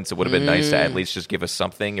those moments. It would have been nice to at least just give us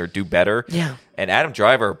something or do better. Yeah. And Adam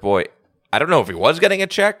Driver, boy, I don't know if he was getting a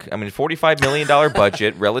check. I mean, $45 million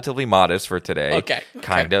budget, relatively modest for today. Okay.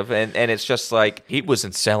 Kind of. And it's just like, he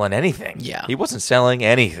wasn't selling anything. Yeah. He wasn't selling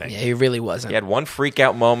anything. Yeah, he really wasn't. He had one freak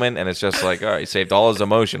out moment, and it's just like, all right, he saved all his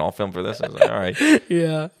emotion. I'll film for this. I was like, all right.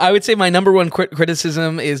 Yeah. I would say my number one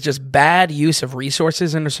criticism is just bad use of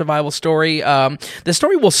resources in a survival story. The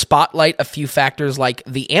story will spotlight a few factors like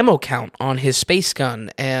the ammo count on his space gun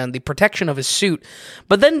and the protection of his suit,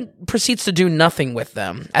 but then proceeds to do nothing with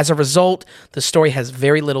them. As a result, the story has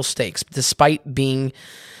very little stakes, despite being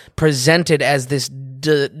presented as this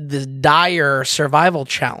dire survival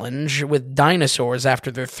challenge with dinosaurs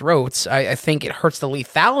after their throats. I think it hurts the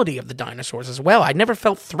lethality of the dinosaurs as well. I never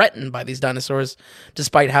felt threatened by these dinosaurs,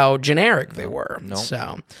 despite how generic they were. No.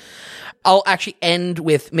 So I'll actually end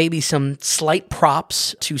with maybe some slight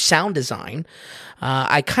props to sound design.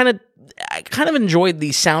 I kind of enjoyed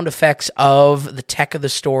the sound effects of the tech of the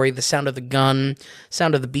story, the sound of the gun,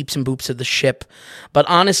 sound of the beeps and boops of the ship. But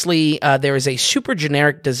honestly, there is a super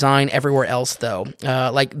generic design everywhere else, though.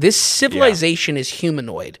 Like, this civilization is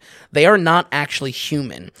humanoid. They are not actually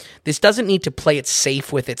human. This doesn't need to play it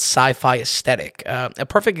safe with its sci-fi aesthetic. A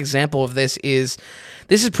perfect example of this is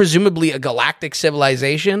presumably a galactic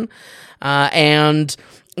civilization, and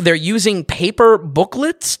they're using paper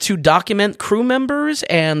booklets to document crew members,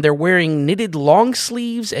 and they're wearing knitted long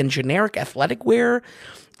sleeves and generic athletic wear.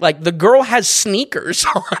 Like, the girl has sneakers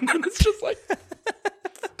on, and it's just like,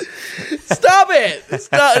 stop it.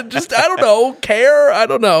 Stop. Just, I don't know, care? I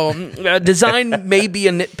don't know. Design may be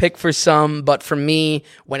a nitpick for some, but for me,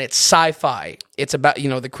 when it's sci-fi, it's about,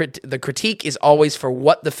 the critique is always for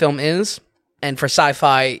what the film is, and for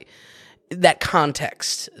sci-fi, that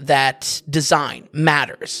context, that design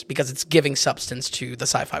matters because it's giving substance to the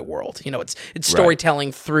sci-fi world. It's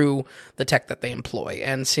storytelling through the tech that they employ.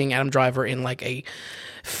 And seeing Adam Driver in like a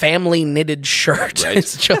family knitted shirt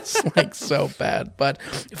is just like so bad. But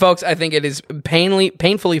folks, I think it is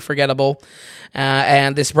painfully forgettable.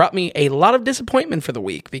 And this brought me a lot of disappointment for the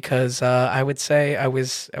week because I would say I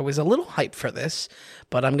was a little hyped for this,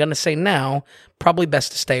 but I'm going to say now, probably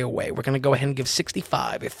best to stay away. We're going to go ahead and give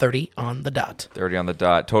 65 or 30 on the dot. 30 on the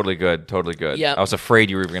dot. Totally good. Totally good. Yep. I was afraid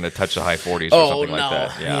you were going to touch the high 40s or something like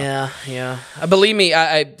that. Yeah. Believe me,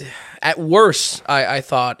 I at worst, I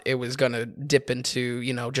thought it was going to dip into,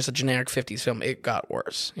 just a generic 50s film. It got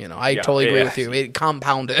worse. I totally agree with you. It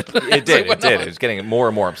compounded. It did. It was getting more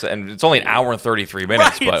and more upset. And it's only an hour and 33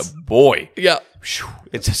 minutes, but boy. Yeah.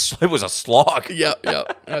 It was a slog. Yeah,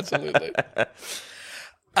 absolutely.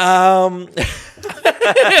 Yeah,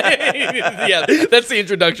 that's the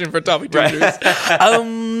introduction for Tommy Juniors.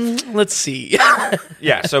 Let's see.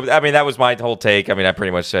 Yeah, so I mean that was my whole take. I mean, I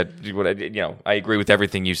pretty much said what I agree with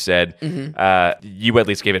everything you said. Mm-hmm. You at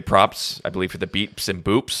least gave it props, I believe, for the beeps and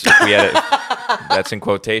boops. If we had that's in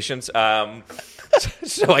quotations.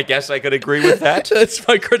 So I guess I could agree with that. That's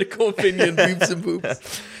my critical opinion. Beeps and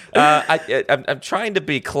boops. I'm trying to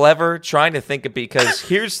be clever, trying to think of, because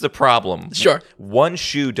here's the problem. Sure. One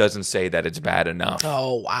shoe doesn't say that it's bad enough.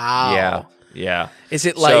 Oh, wow. Yeah. Is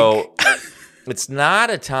it like... So, it's not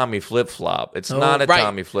a Tommy flip-flop. It's not a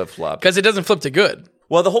Tommy flip-flop. Because it doesn't flip to good.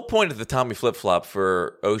 Well, the whole point of the Tommy flip-flop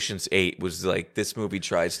for Ocean's 8 was like, this movie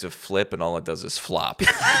tries to flip and all it does is flop.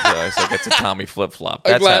 So it's like, it's a Tommy flip-flop.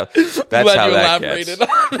 That's how that gets.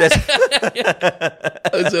 I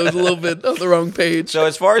was a little bit on the wrong page. So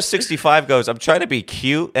as far as 65 goes, I'm trying to be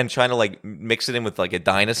cute and trying to like mix it in with like a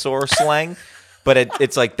dinosaur slang. But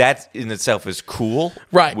it's like that in itself is cool.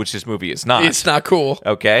 Right. Which this movie is not. It's not cool.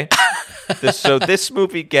 Okay. So this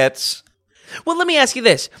movie gets... Well, let me ask you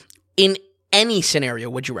this. In any scenario,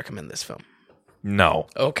 would you recommend this film? No.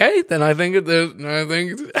 Okay, then I think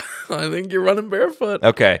you're running barefoot.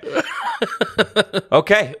 Okay.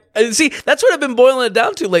 Okay. See, that's what I've been boiling it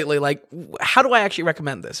down to lately. Like, how do I actually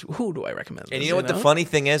recommend this? Who do I recommend this? And you know what the funny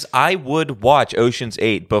thing is? I would watch Ocean's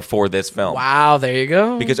 8 before this film. Wow, there you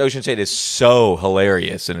go. Because Ocean's 8 is so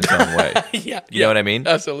hilarious in its own way. You know what I mean?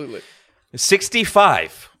 Absolutely.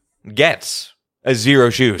 65 gets... a zero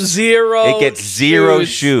shoes. It gets zero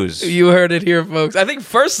shoes. You heard it here, folks. I think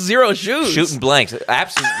first zero shoes. Shooting blanks.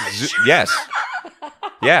 Absolutely. Yes.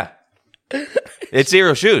 Yeah. It's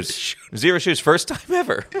zero shoes. Zero shoes. First time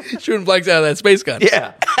ever. Shooting blanks out of that space gun.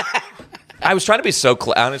 Yeah. I was trying to be so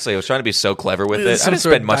honestly, I was trying to be so clever with it. I didn't sort of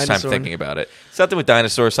spend much time dinosaur. thinking about it. Something with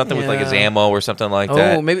dinosaurs, something with like his ammo or something like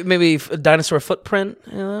that. Oh, maybe a dinosaur footprint.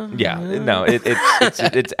 Yeah, no,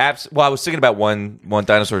 it's well, I was thinking about one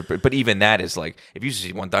dinosaur, but even that is like, if you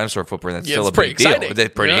see one dinosaur footprint, that's still a big deal.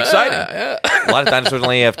 It's pretty exciting. Yeah. A lot of dinosaurs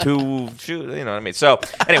only have 2 shoes, you know what I mean? So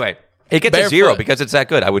anyway, it gets a 0 because it's that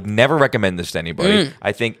good. I would never recommend this to anybody.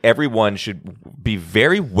 I think everyone should be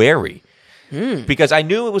very wary. Because I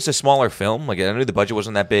knew it was a smaller film. Like, I knew the budget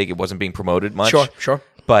wasn't that big. It wasn't being promoted much. Sure.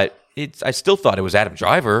 But I still thought it was Adam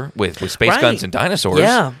Driver with space guns and dinosaurs.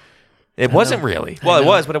 Yeah. It wasn't really. Well, it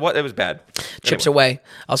was, but it was bad. Chips away.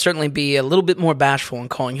 I'll certainly be a little bit more bashful in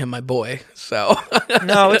calling him my boy. So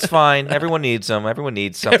no, it's fine. Everyone needs him. Everyone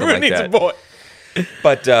needs something like that. Everyone needs a boy.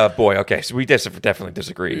 But, boy, okay, so we definitely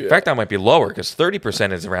disagree. Yeah. In fact, I might be lower because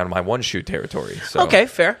 30% is around my 1-shoe territory. So. Okay,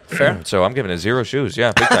 fair. So I'm giving it 0 shoes.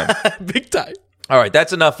 Yeah, big time. Big time. All right,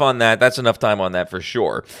 that's enough on that. That's enough time on that for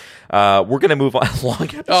sure. We're going to move on. Long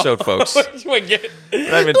episode, folks. We're not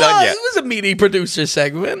even done yet. It was a meaty producer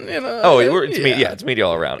segment. You know? Oh, it's meaty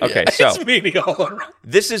all around. Okay, so it's meaty all around.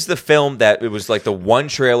 This is the film that it was like the one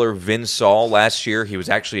trailer Vin saw last year. He was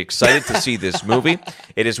actually excited to see this movie.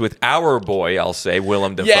 It is with our boy, I'll say,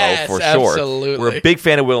 Willem Dafoe for sure. Absolutely. We're a big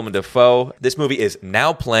fan of Willem Dafoe. This movie is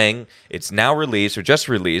now playing. It's now released or just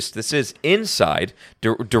released. This is Inside,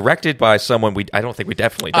 directed by someone I don't think we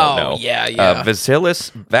definitely don't know. Yeah.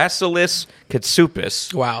 Vasilis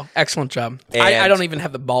Katsoupas. Wow, excellent job. I don't even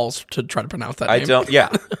have the balls to try to pronounce that name. I don't. Yeah.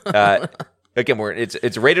 Again,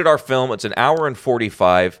 it's a rated R film. It's an hour and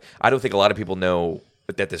 45. I don't think a lot of people know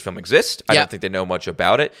that this film exists. I don't think they know much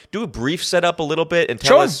about it. Do a brief setup a little bit and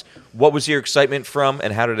tell us what was your excitement from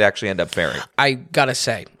and how did it actually end up faring. I gotta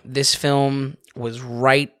say, this film was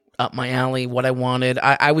right up my alley, what I wanted.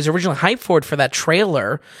 I was originally hyped for that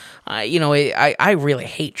trailer. I really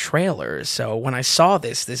hate trailers, so when I saw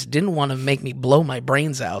this didn't want to make me blow my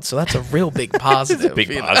brains out, so that's a real big positive. It's a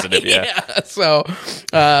big positive, yeah. So,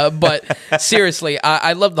 but seriously,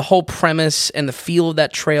 I love the whole premise and the feel of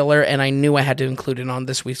that trailer, and I knew I had to include it on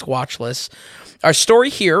this week's watch list. Our story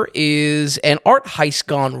here is an art heist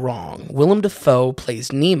gone wrong. Willem Dafoe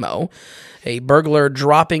plays Nemo, a burglar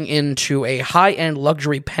dropping into a high-end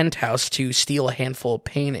luxury penthouse to steal a handful of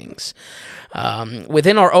paintings.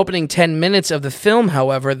 Within our opening 10 minutes of the film,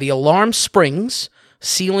 however, the alarm springs,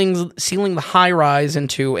 sealing the high-rise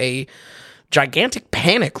into a gigantic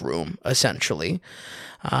panic room, essentially,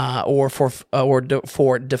 or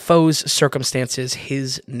for Dafoe's circumstances,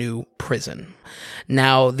 his new prison.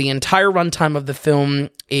 Now, the entire runtime of the film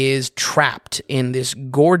is trapped in this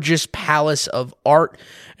gorgeous palace of art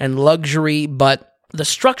and luxury, but the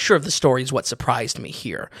structure of the story is what surprised me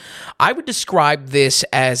here. I would describe this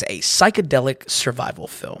as a psychedelic survival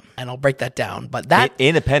film, and I'll break that down. But that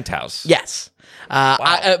in a penthouse, yes.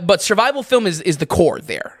 Wow. But survival film is the core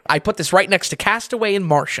there. I put this right next to Castaway and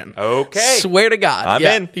Martian. Okay. Swear to God. I'm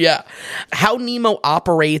in. Yeah. How Nemo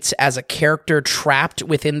operates as a character trapped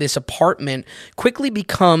within this apartment quickly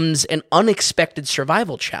becomes an unexpected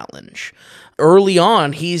survival challenge. Early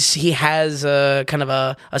on, he has a kind of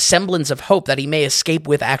a semblance of hope that he may escape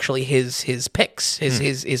with actually his picks,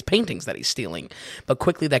 his paintings that he's stealing. But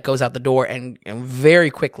quickly that goes out the door, and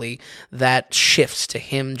very quickly that shifts to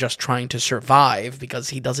him just trying to survive because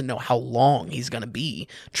he doesn't know how long he's going to be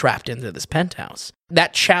trapped into this penthouse.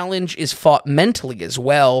 That challenge is fought mentally as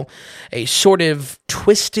well, a sort of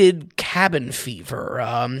twisted cabin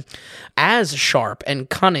fever, as sharp and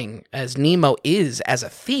cunning as Nemo is as a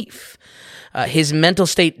thief. His mental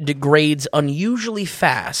state degrades unusually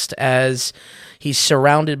fast as he's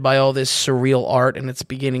surrounded by all this surreal art, and it's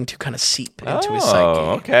beginning to kind of seep into his psyche.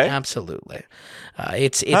 Okay. Absolutely.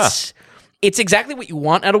 It's exactly what you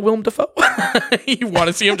want out of Willem Dafoe. You want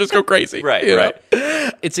to see him just go crazy. Right.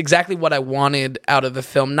 It's exactly what I wanted out of the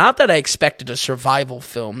film. Not that I expected a survival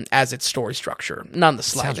film as its story structure. None the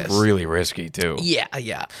slightest. Sounds really risky, too.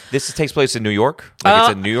 Yeah. This takes place in New York? Like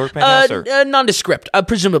it's a New York penthouse? Or? Nondescript.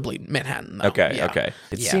 Presumably Manhattan, though. Okay.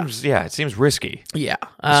 It seems risky. Yeah.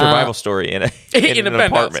 A survival story in an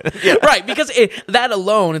apartment. Yeah. Right, because that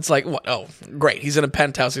alone, it's like, what? Oh, great. He's in a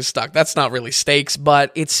penthouse, he's stuck. That's not really stakes,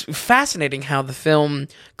 but it's fascinating how the film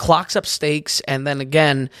clocks up stakes, and then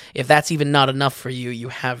again, if that's even not enough for you, you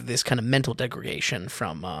have this kind of mental degradation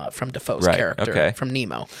from Dafoe's character, from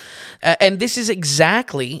Nemo. And this is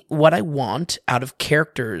exactly what I want out of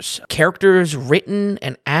characters written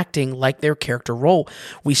and acting like their character role.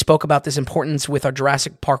 We spoke about this importance with our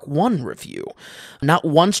Jurassic Park 1 review. Not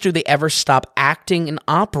once do they ever stop acting and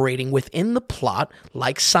operating within the plot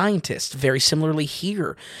like scientists. Very similarly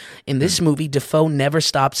here. In this movie, Dafoe never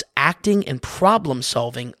stops acting and problem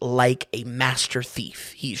solving like a master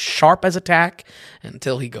thief. He's sharp as a tack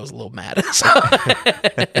until he goes a little mad.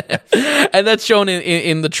 And that's shown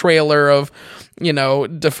in the trailer of, you know,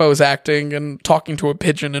 Dafoe's acting and talking to a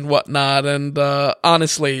pigeon and whatnot. And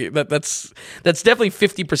honestly, that's definitely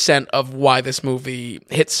 50% of why this movie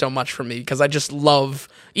hits so much for me, because I just love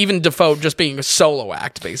even Dafoe just being a solo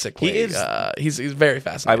act, basically. He is. He's very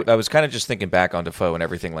fascinating. I was kind of just thinking back on Dafoe and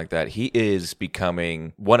everything like that. He is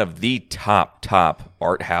becoming one of the top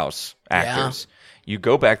art house actors. Yeah. You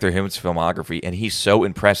go back through his filmography, and he's so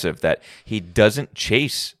impressive that he doesn't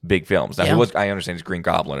chase big films. Now, I understand he's Green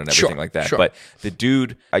Goblin and everything like that, but the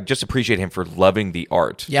dude, I just appreciate him for loving the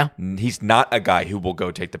art. Yeah. He's not a guy who will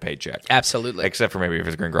go take the paycheck. Absolutely. Except for maybe if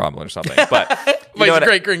it's Green Goblin or something. But he's a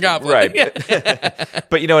great Green Goblin. Right.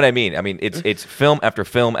 But you know what I mean? I mean, it's film after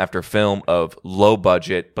film after film of low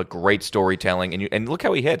budget but great storytelling. And look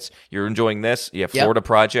how he hits. You're enjoying this. You have Florida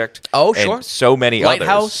Project. Oh, sure. And so many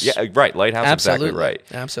Lighthouse. others. Yeah, right. Lighthouse. Absolutely. Exactly right.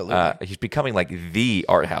 Absolutely. He's becoming like the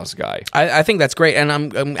art house guy. I think that's great, and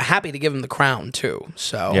I'm happy to give him the crown too.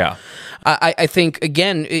 So yeah, I think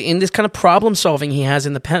again in this kind of problem solving he has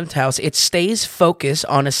in the penthouse, it stays focused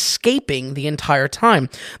on escaping the entire time.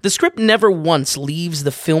 The script never once leaves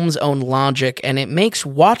the film's own logic, and it makes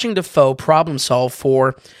watching Dafoe problem solve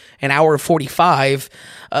for an hour 45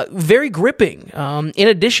 very gripping, in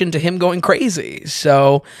addition to him going crazy.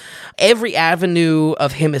 So every avenue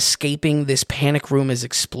of him escaping this panic room is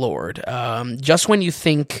explored. Just when you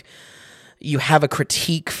think you have a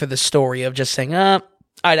critique for the story of just saying, I'd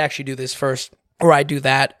actually do this first, or I do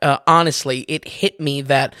that. Honestly, it hit me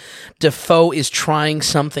that Dafoe is trying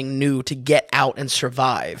something new to get out and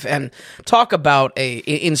survive. And talk about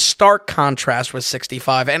in stark contrast with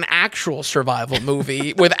 65, an actual survival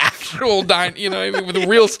movie with actual, with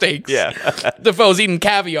real stakes. Yeah. Dafoe's eating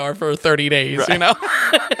caviar for 30 days, right. you know?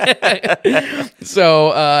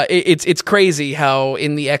 So it's crazy how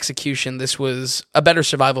in the execution, this was a better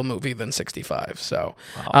survival movie than 65. So,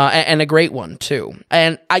 wow. And a great one too.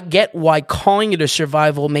 And I get why calling it a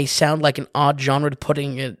survival may sound like an odd genre to put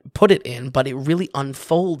it in, but it really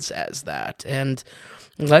unfolds as that. And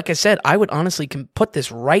like I said, I would honestly put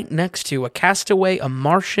this right next to a Castaway, a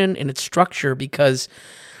Martian in its structure, because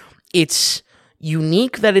it's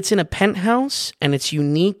unique that it's in a penthouse, and it's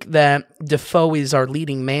unique that Dafoe is our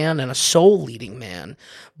leading man and a sole leading man,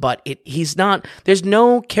 but he's not, there's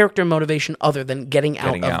no character motivation other than getting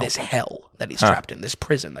out of this hell that he's trapped in, this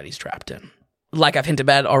prison that he's trapped in. Like I've hinted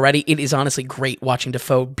at already, it is honestly great watching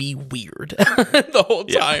Dafoe be weird the whole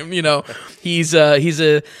time. Yeah. You know, he's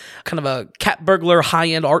a kind of a cat burglar,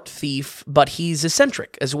 high-end art thief, but he's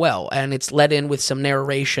eccentric as well. And it's led in with some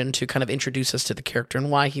narration to kind of introduce us to the character and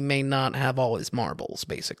why he may not have all his marbles,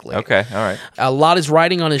 basically. Okay, all right. A lot is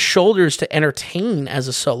riding on his shoulders to entertain as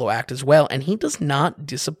a solo act as well, and he does not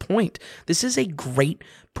disappoint. This is a great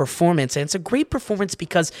performance, and it's a great performance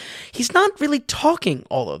because he's not really talking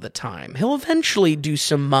all of the time. He'll eventually do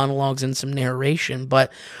some monologues and some narration, but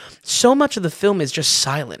so much of the film is just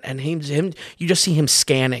silent, and him you just see him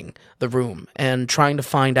scanning the room and trying to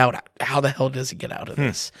find out how the hell does he get out of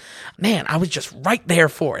this. Man, I was just right there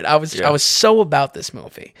for it. I was so about this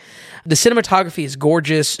movie. The cinematography is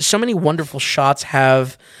gorgeous. So many wonderful shots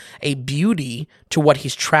have a beauty to what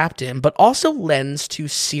he's trapped in, but also lends to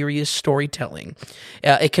serious storytelling.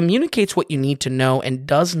 It communicates what you need to know and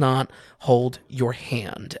does not hold your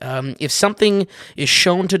hand. If something is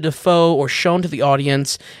shown to Dafoe or shown to the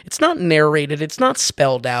audience, it's not narrated, it's not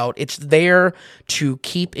spelled out, it's there to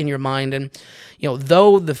keep in your mind. And,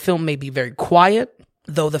 though the film may be very quiet,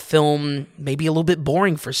 though the film may be a little bit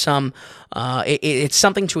boring for some, it's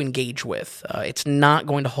something to engage with. It's not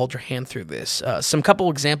going to hold your hand through this. Some couple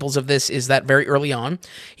examples of this is that very early on,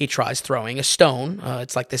 he tries throwing a stone.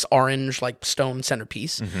 It's like this orange, stone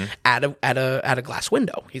centerpiece at a glass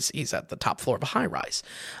window. He's at the top floor of a high rise.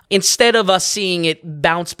 Instead of us seeing it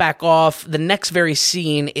bounce back off, the next very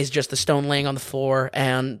scene is just the stone laying on the floor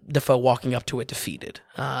and Dafoe walking up to it defeated.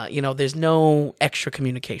 There's no extra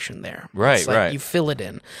communication there. Right, right. You fill it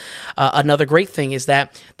in. Another great thing is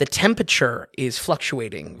that the temperature is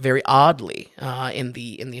fluctuating very oddly in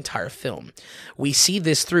the entire film. We see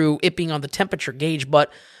this through it being on the temperature gauge,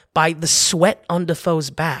 but by the sweat on Dafoe's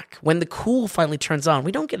back. When the cool finally turns on,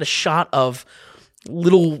 we don't get a shot of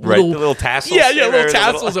little tassels. Little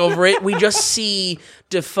tassels over it. We just see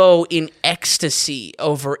Dafoe in ecstasy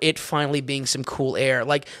over it finally being some cool air.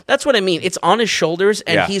 That's what I mean. It's on his shoulders,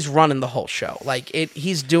 and he's running the whole show.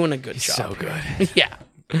 He's doing a good job. So good. Yeah.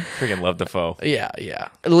 Freaking love Dafoe. Yeah.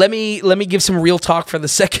 Let me give some real talk for the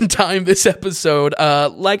second time this episode.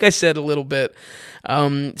 Like I said a little bit,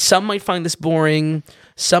 some might find this boring.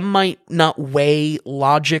 Some might not weigh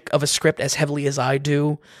logic of a script as heavily as I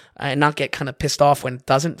do, and not get kind of pissed off when it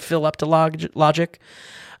doesn't fill up to logic.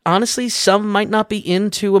 Honestly, some might not be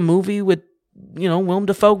into a movie with, Willem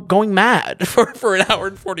Dafoe going mad for an hour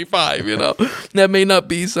and 45, That may not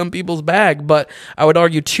be some people's bag, but I would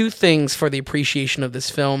argue two things for the appreciation of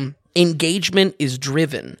this film. Engagement is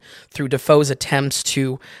driven through Dafoe's attempts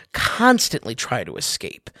to constantly try to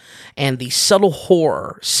escape, and the subtle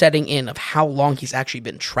horror setting in of how long he's actually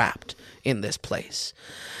been trapped in this place.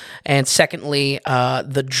 And secondly,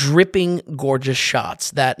 the dripping, gorgeous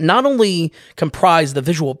shots that not only comprise the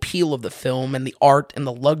visual appeal of the film and the art and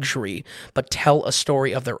the luxury, but tell a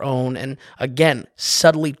story of their own and, again,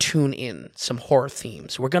 subtly tune in some horror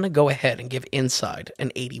themes. We're going to go ahead and give Inside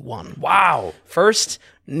an 81. Wow. First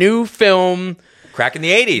new film. Cracking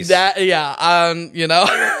the 80s.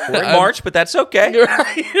 We're in March, but that's okay.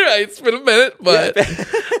 Right. It's been a minute, but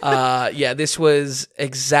this was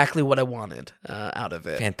exactly what I wanted out of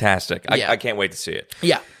it. Fantastic. I can't wait to see it.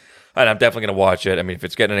 Yeah. And I'm definitely going to watch it. I mean, if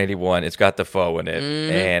it's getting an 81, it's got Dafoe in it.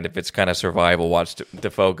 And if it's kind of survival, watch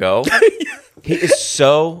Dafoe go. He is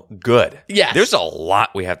so good. Yes. There's a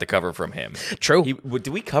lot we have to cover from him. True. Did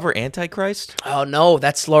we cover Antichrist? Oh, no.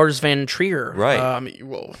 That's Lars Van Trier. Right.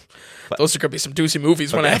 Those are going to be some juicy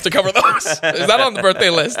movies when I have to cover those. Is that on the birthday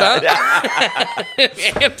list, huh?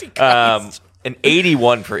 Antichrist. An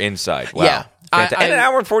 81 for Inside. Wow. Yeah. And an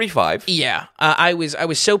hour and 45. Yeah, I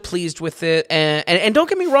was so pleased with it, and don't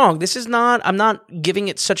get me wrong, this is not. I'm not giving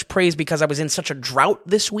it such praise because I was in such a drought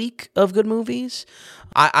this week of good movies.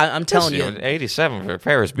 I'm telling you, 87 for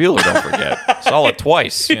Ferris Bueller. Don't forget, saw it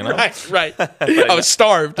twice. Right. I was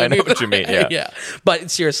starved. I know what you mean. Yeah, yeah. But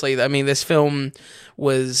seriously, I mean, this film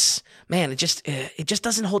was. Man, it just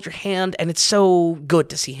doesn't hold your hand, and it's so good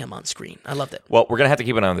to see him on screen. I loved it. Well, we're going to have to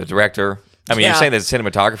keep an eye on the director. I mean, you're saying that the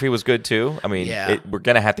cinematography was good, too? I mean, we're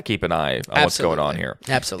going to have to keep an eye on what's going on here.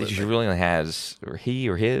 Absolutely. He really has, or he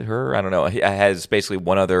or her, I don't know, he has basically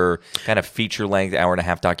one other kind of feature-length,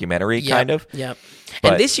 hour-and-a-half documentary, kind of. Yep.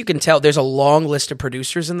 And this, you can tell, there's a long list of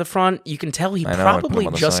producers in the front. You can tell he probably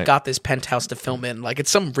just got this penthouse to film in. Like, it's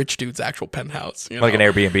some rich dude's actual penthouse. Like an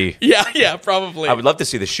Airbnb. Yeah, probably. I would love to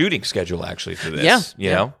see the shooting schedule, actually, for this. You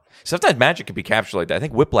know? Sometimes magic can be captured like that. I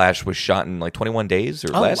think Whiplash was shot in like 21 days or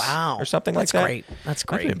less. Wow. Or something like that. That's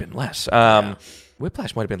great. Might have been less.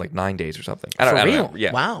 Whiplash might have been like 9 days or something. I don't know.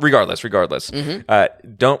 Yeah. Wow. Regardless.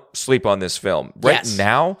 Don't sleep on this film. Right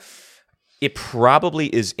now, it probably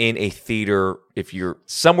is in a theater. If you're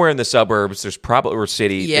somewhere in the suburbs, there's probably, or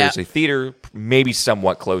city, there's a theater maybe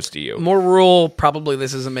somewhat close to you. More rural, probably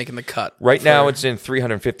this isn't making the cut. Right now, it's in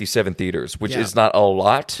 357 theaters, which is not a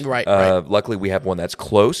lot. Right. Luckily, we have one that's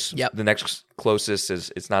close. Yep. The next closest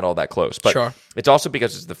it's not all that close. But Sure. It's also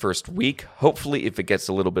because it's the first week. Hopefully, if it gets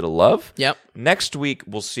a little bit of love, next week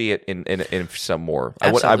we'll see it in some more.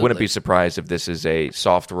 I wouldn't be surprised if this is a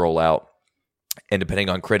soft rollout. And depending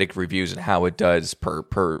on critic reviews and how it does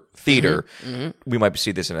per theater, we might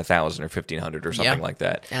see this in 1,000 or 1,500 or something like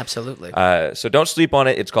that. Absolutely. So don't sleep on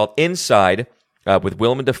it. It's called Inside with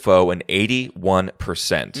Willem Dafoe, an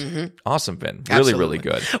 81%. Awesome, Vin. Really, really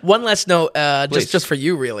good. One last note, just for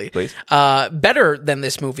you, really. Please. Better than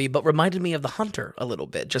this movie, but reminded me of The Hunter a little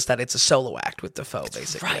bit. Just that it's a solo act with Dafoe,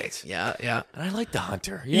 basically. Right. Yeah. And I like The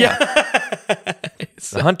Hunter. Yeah.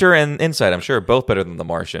 The Hunter and Inside, I'm sure, are both better than The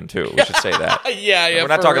Martian, too. We should say that. Yeah. We're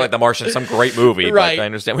not talking like The Martian, some great movie, but I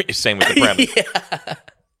understand what you're saying with the premise.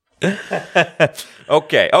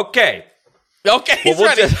 Okay, he's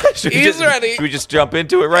ready. He's ready. Should we just jump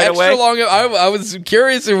into it right Extra away? long. I was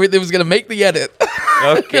curious if it was going to make the edit.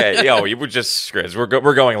 Okay. You were just Chris. We're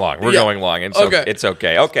going long. We're going long, and so it's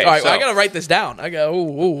okay. Okay. All right. I got to write this down. I got.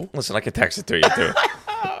 Ooh. Listen, I can text it to you too.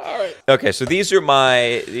 All right. Okay. So these are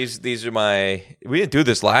my. We didn't do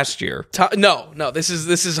this last year. No. This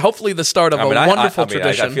is hopefully the start of a wonderful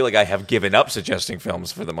tradition. I feel like I have given up suggesting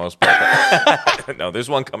films for the most part. No, there's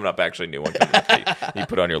one coming up. Actually, new one coming up. That you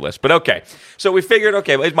put on your list, but okay. So we figured,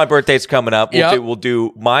 my birthday's coming up. We'll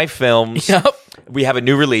do my films. Yep. We have a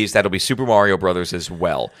new release. That'll be Super Mario Brothers as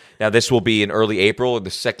well. Now, this will be in early April,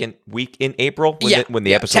 the second week in April, when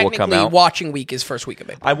the episode will come out. Technically, watching week is first week of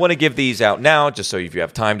April. I want to give these out now, just so if you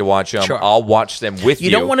have time to watch them, Sure. I'll watch them with you.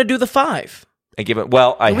 You don't want to do the 5. And give it. We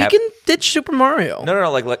can ditch Super Mario.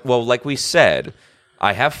 No. Like we said,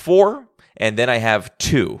 I have 4, and then I have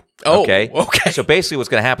 2. Oh, okay. So basically, what's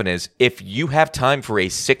going to happen is if you have time for a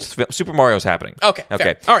 6th film, Super Mario's happening. Okay.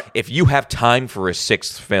 Fair. All right. If you have time for a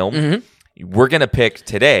 6th film, We're going to pick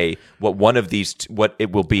today what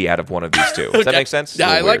it will be out of one of these two. Does that make sense? Yeah,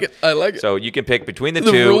 I like it. I like it. So you can pick between the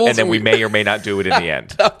two, and then we may or may not do it in the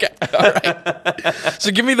end. Okay. All right.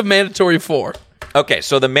 So give me the mandatory 4. Okay,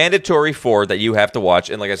 so the mandatory 4 that you have to watch,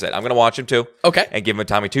 and like I said, I'm going to watch them too. Okay. And give them a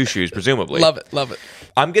Tommy Two Shoes, presumably. Love it. Love it.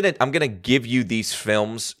 I'm gonna give you these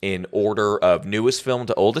films in order of newest film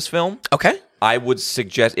to oldest film. Okay. I would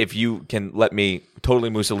suggest, if you can let me totally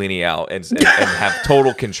Mussolini out and have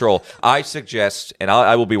total control, I suggest, and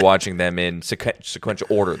I will be watching them in sequential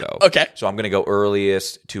order, though. Okay. So I'm going to go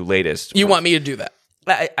earliest to latest. You want me to do that?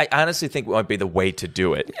 I honestly think it might be the way to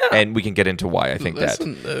do it, and we can get into why I think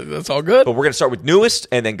that's all good. But we're going to start with newest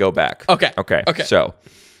and then go back. Okay.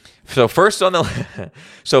 So first on the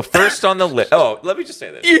list. Oh, let me just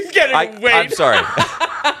say this. You're getting I'm sorry.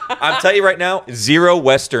 I'm telling you right now, 0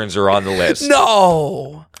 westerns are on the list.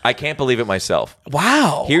 No. I can't believe it myself.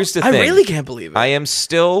 Wow. Here's the thing. I really can't believe it. I am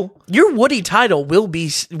still... Your Woody title will be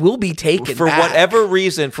taken for back. whatever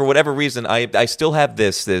reason, I still have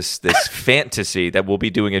this fantasy that we'll be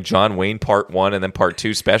doing a John Wayne Part 1 and then Part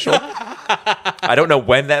 2 special. I don't know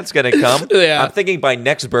when that's going to come. Yeah. I'm thinking by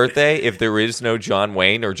next birthday, if there is no John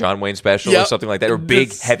Wayne or John Wayne special or something like that, or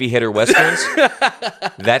big heavy hitter westerns,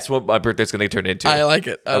 that's what my birthday's going to turn into. I like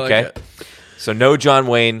it. I like it. So no John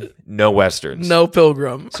Wayne, no westerns. No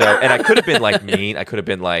Pilgrim. So, and I could have been like mean. I could have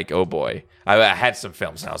been like, oh boy. I had some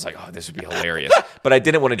films and I was like, oh, this would be hilarious. But I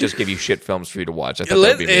didn't want to just give you shit films for you to watch. I thought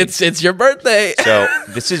that'd be mean. It's your birthday. So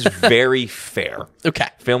this is very fair. Okay.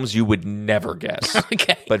 Films you would never guess.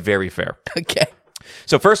 Okay. But very fair. Okay.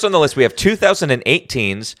 So first on the list, we have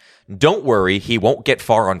 2018's Don't Worry, He Won't Get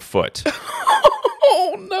Far on Foot.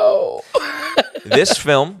 Oh, no. This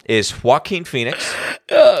film is Joaquin Phoenix.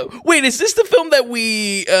 Wait, is this the film that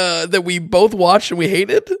we both watched and we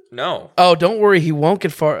hated? No. Oh, don't worry, he won't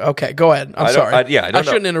get far. Okay, go ahead. I'm sorry. I don't know. I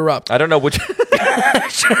shouldn't interrupt. I don't know which.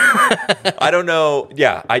 I don't know.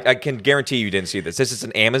 Yeah, I can guarantee you didn't see this. This is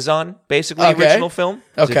an Amazon, basically, original film.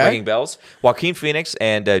 Is it ringing bells? Joaquin Phoenix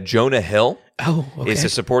and Jonah Hill is a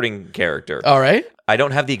supporting character. All right. I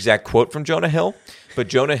don't have the exact quote from Jonah Hill, but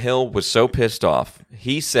Jonah Hill was so pissed off.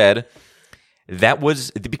 He said... That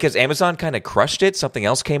was because Amazon kind of crushed it. Something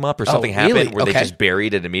else came up or something happened where they just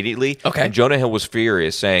buried it immediately. Okay. And Jonah Hill was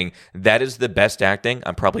furious, saying, that is the best acting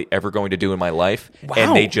I'm probably ever going to do in my life. Wow.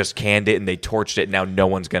 And they just canned it and they torched it. And now no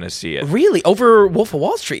one's going to see it. Really? Over Wolf of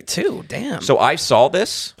Wall Street, too? Damn. So I saw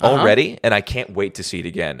this already, and I can't wait to see it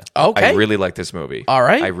again. Okay. I really like this movie. All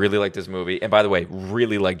right. I really like this movie. And by the way,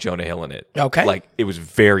 really like Jonah Hill in it. Okay. Like, it was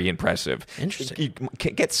very impressive. Interesting. You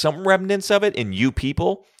can get some remnants of it in You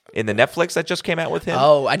People. In the Netflix that just came out with him.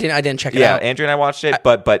 Oh, I didn't check it out. Yeah, Andrew and I watched it,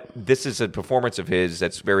 but this is a performance of his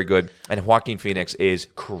that's very good, and Joaquin Phoenix is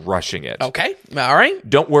crushing it. Okay, all right.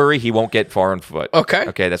 Don't worry, he won't get far on foot.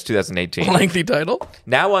 Okay, that's 2018. Lengthy title.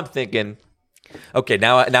 Now I'm thinking, okay,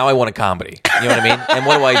 now I want a comedy. You know what I mean? And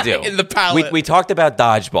what do I do? In the palette. We talked about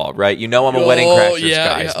Dodgeball, right? You know I'm a Wedding Crashers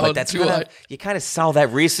guy, but that's too high. You kind of saw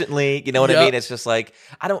that recently. You know what I mean? It's just like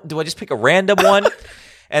do I just pick a random one?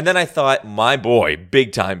 And then I thought, my boy,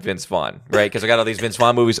 big time Vince Vaughn, right? Because I got all these Vince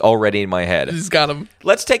Vaughn movies already in my head. He's got them.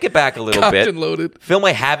 Let's take it back a little Cocked bit. and loaded. Film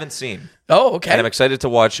I haven't seen. Oh, okay. And I'm excited to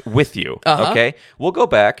watch with you. Okay? We'll go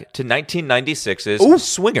back to 1996's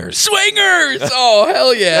Swingers. Swingers! Oh,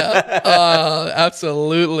 hell yeah.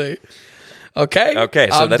 Absolutely. Okay. Okay.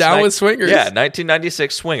 So I'm that's down with Swingers. Yeah,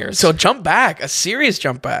 1996 Swingers. So jump back, a serious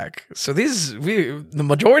jump back. So the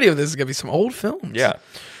majority of this is going to be some old films. Yeah.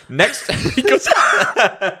 Next,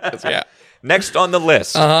 Next on the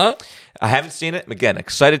list. I haven't seen it. Again,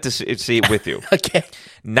 excited to see it with you. Okay.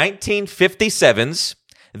 1957's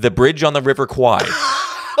The Bridge on the River Kwai.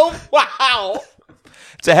 Oh, wow.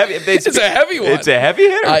 It's a heavy. It's a heavy one. It's a heavy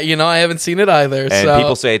hitter. I haven't seen it either. And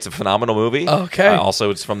people say it's a phenomenal movie. Okay. Also,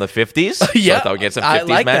 it's from the 50s. Yeah. So I thought we'd get some 50s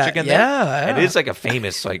like magic that. in there. Yeah. And it is like a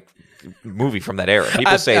famous movie from that era.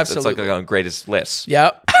 People say it's like on greatest lists.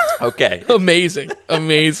 Yep. Okay. Amazing.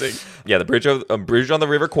 Yeah, The Bridge on the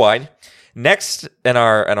River Kwai. Next, and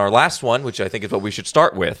our last one, which I think is what we should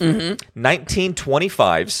start with,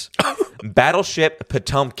 1925's Battleship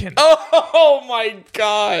Potemkin. Oh my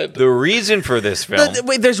God! The reason for this film.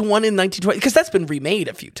 Wait, there's one in 1920 because that's been remade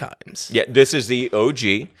a few times. Yeah, this is the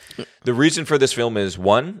OG. The reason for this film is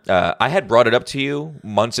one. I had brought it up to you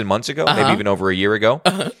months and months ago, maybe even over a year ago.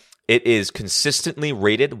 It is consistently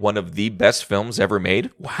rated one of the best films ever made.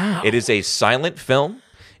 Wow! It is a silent film.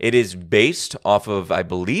 It is based off of, I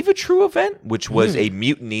believe, a true event, which was a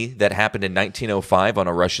mutiny that happened in 1905 on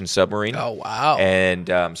a Russian submarine. Oh, wow. And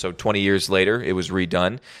so 20 years later, it was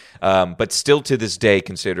redone. But still to this day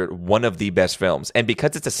considered one of the best films. And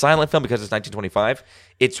because it's a silent film, because it's 1925,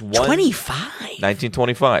 it's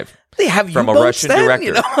 1925. They have from a Russian director.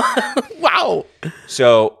 You know? Wow.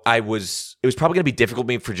 So it was probably going to be difficult for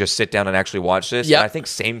me to just sit down and actually watch this. Yep. And I think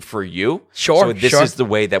same for you. Sure. So this is the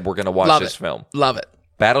way that we're going to watch this film. Love it.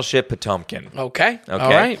 Battleship Potemkin. Okay. All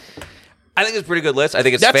right. I think it's a pretty good list. I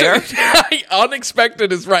think it's fair.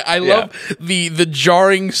 Unexpected is right. I love the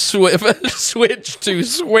jarring switch to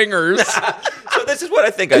swingers. So this is what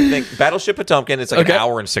I think. I think Battleship Potemkin is like an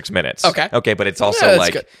hour and 6 minutes. Okay, but it's also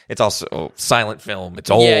it's also silent film.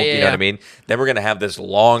 It's old. You know what I mean? Then we're gonna have this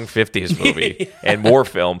long 50s movie and more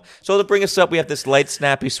film. So to bring us up, we have this light,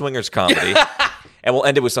 snappy swingers comedy. And we'll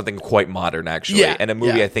end it with something quite modern, actually, and a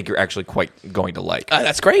movie I think you're actually quite going to like.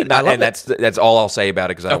 That's great. That's all I'll say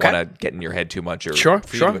about it because I don't want to get in your head too much or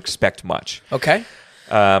for you to expect much. Okay.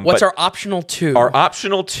 What's our optional 2? Our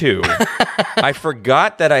optional 2. I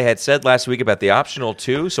forgot that I had said last week about the optional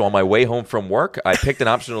 2, so on my way home from work, I picked an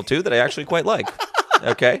optional 2 that I actually quite like.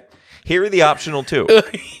 Okay? Here are the optional 2.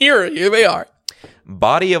 Here they are.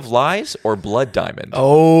 Body of Lies or Blood Diamond.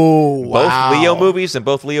 Oh, wow. Both Leo movies and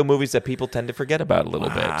both Leo movies that people tend to forget about a little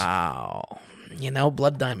bit. Wow. You know,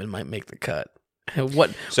 Blood Diamond might make the cut.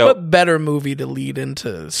 What better movie to lead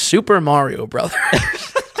into Super Mario Brothers?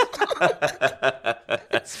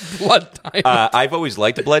 Blood Diamond. I've always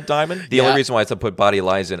liked Blood Diamond. The only reason why I put Body of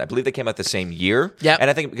Lies in, I believe they came out the same year. Yeah. And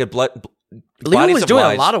I think Leo was doing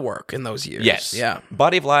a lot of work in those years. Yes. Yeah.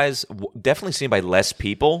 Body of Lies, definitely seen by less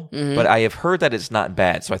people, but I have heard that it's not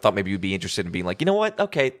bad. So I thought maybe you'd be interested in being like, you know what?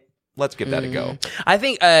 Okay, let's give that a go. I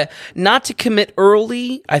think, not to commit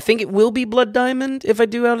early, I think it will be Blood Diamond if I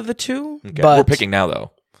do out of the 2. Okay. But we're picking now,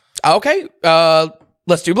 though. Okay.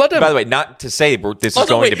 Let's do Blood Diamond. By the way, not to say this is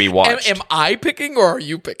going to be watched. Am I picking or are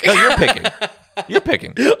you picking? No, you're picking. You're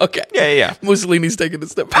picking. Okay. Yeah. Mussolini's taking a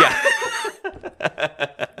step back.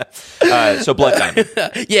 So Blood Diamond.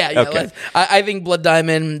 Yeah. Okay. I think Blood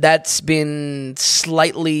Diamond, that's been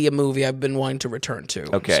slightly a movie I've been wanting to return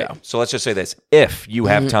to. Okay. So let's just say this. If you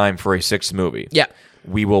have time for a 6th movie,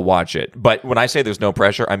 we will watch it. But when I say there's no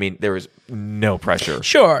pressure, I mean there is no pressure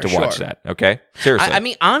to watch that. Okay? Seriously. I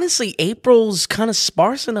mean, honestly, April's kind of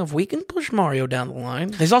sparse enough. We can push Mario down the line.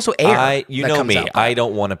 There's also Air. You know me. I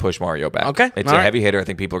don't want to push Mario back. Okay. It's a heavy hitter. I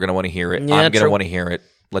think people are going to want to hear it. I'm going to want to hear it.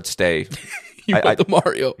 Let's stay. You want the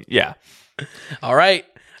Mario. Yeah. All right.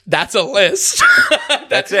 That's a list.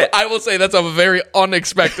 That's it. I will say that's a very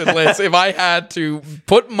unexpected list. If I had to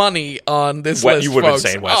put money on this list, you would have folks,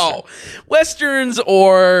 been saying Western. Westerns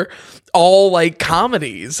or all like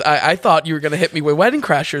comedies. I thought you were going to hit me with Wedding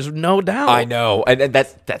Crashers, no doubt. I know, and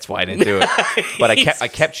that's why I didn't do it. But I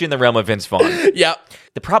kept you in the realm of Vince Vaughn. Yeah.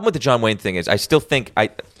 The problem with the John Wayne thing is I still think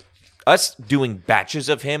us doing batches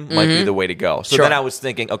of him might be the way to go. So then I was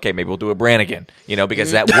thinking, okay, maybe we'll do a Brannigan,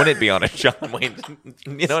 because that wouldn't be on a John Wayne.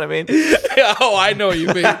 You know what I mean? Oh, I know what you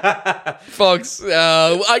mean. Folks,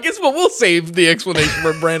 I guess we'll save the explanation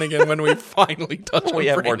for Brannigan when we finally touch on we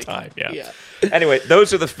have Brannigan. more time, yeah. Anyway,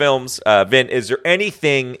 those are the films. Vin, is there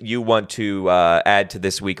anything you want to add to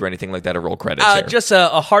this week or anything like that, or roll credits here? Just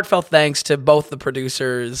a heartfelt thanks to both the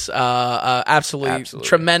producers. Absolutely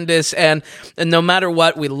tremendous. And no matter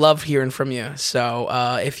what, we love hearing from you. So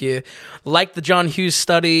if you like the John Hughes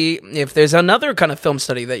study, if there's another kind of film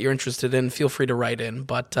study that you're interested in, feel free to write in.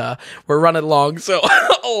 But we're running long, so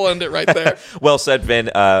I'll end it right there. Well said,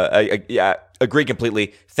 Vin. I agree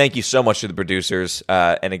completely. Thank you so much to the producers.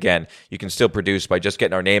 And again, you can still produce by just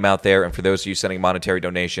getting our name out there. And for those of you sending monetary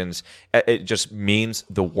donations, it just means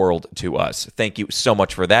the world to us. Thank you so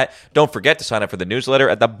much for that. Don't forget to sign up for the newsletter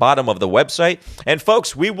at the bottom of the website. And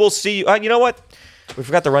folks, we will see you. You know what? We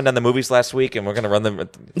forgot to run down the movies last week, and we're going to run them. I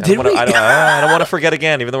don't want to forget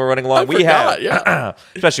again, even though we're running long.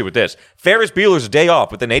 Especially with this. Ferris Bueller's Day Off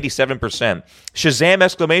with an 87%. Shazam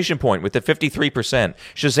exclamation point with a 53%.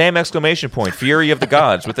 Shazam exclamation point Fury of the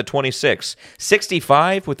Gods with a 26%.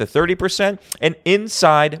 65 with a 30%. And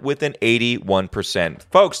Inside with an 81%.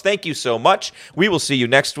 Folks, thank you so much. We will see you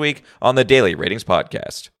next week on the Daily Ratings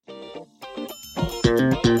Podcast.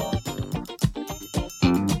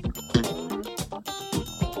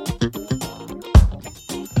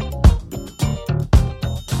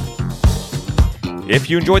 If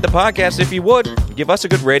you enjoyed the podcast, if you would, give us a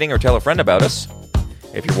good rating or tell a friend about us.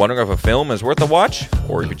 If you're wondering if a film is worth a watch,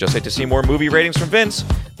 or if you'd just like to see more movie ratings from Vince,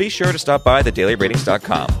 be sure to stop by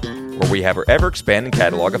thedailyratings.com, where we have our ever-expanding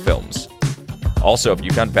catalog of films. Also, if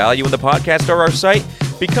you found value in the podcast or our site,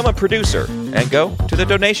 Become a producer and go to the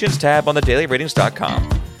donations tab on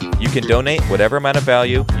thedailyratings.com. You can donate whatever amount of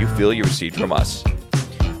value you feel you received from us.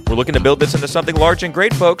 We're looking to build this into something large and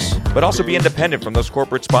great, folks, but also be independent from those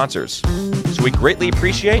corporate sponsors. So we greatly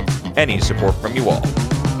appreciate any support from you all.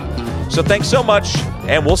 So thanks so much,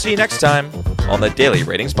 and we'll see you next time on the Daily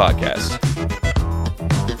Ratings Podcast.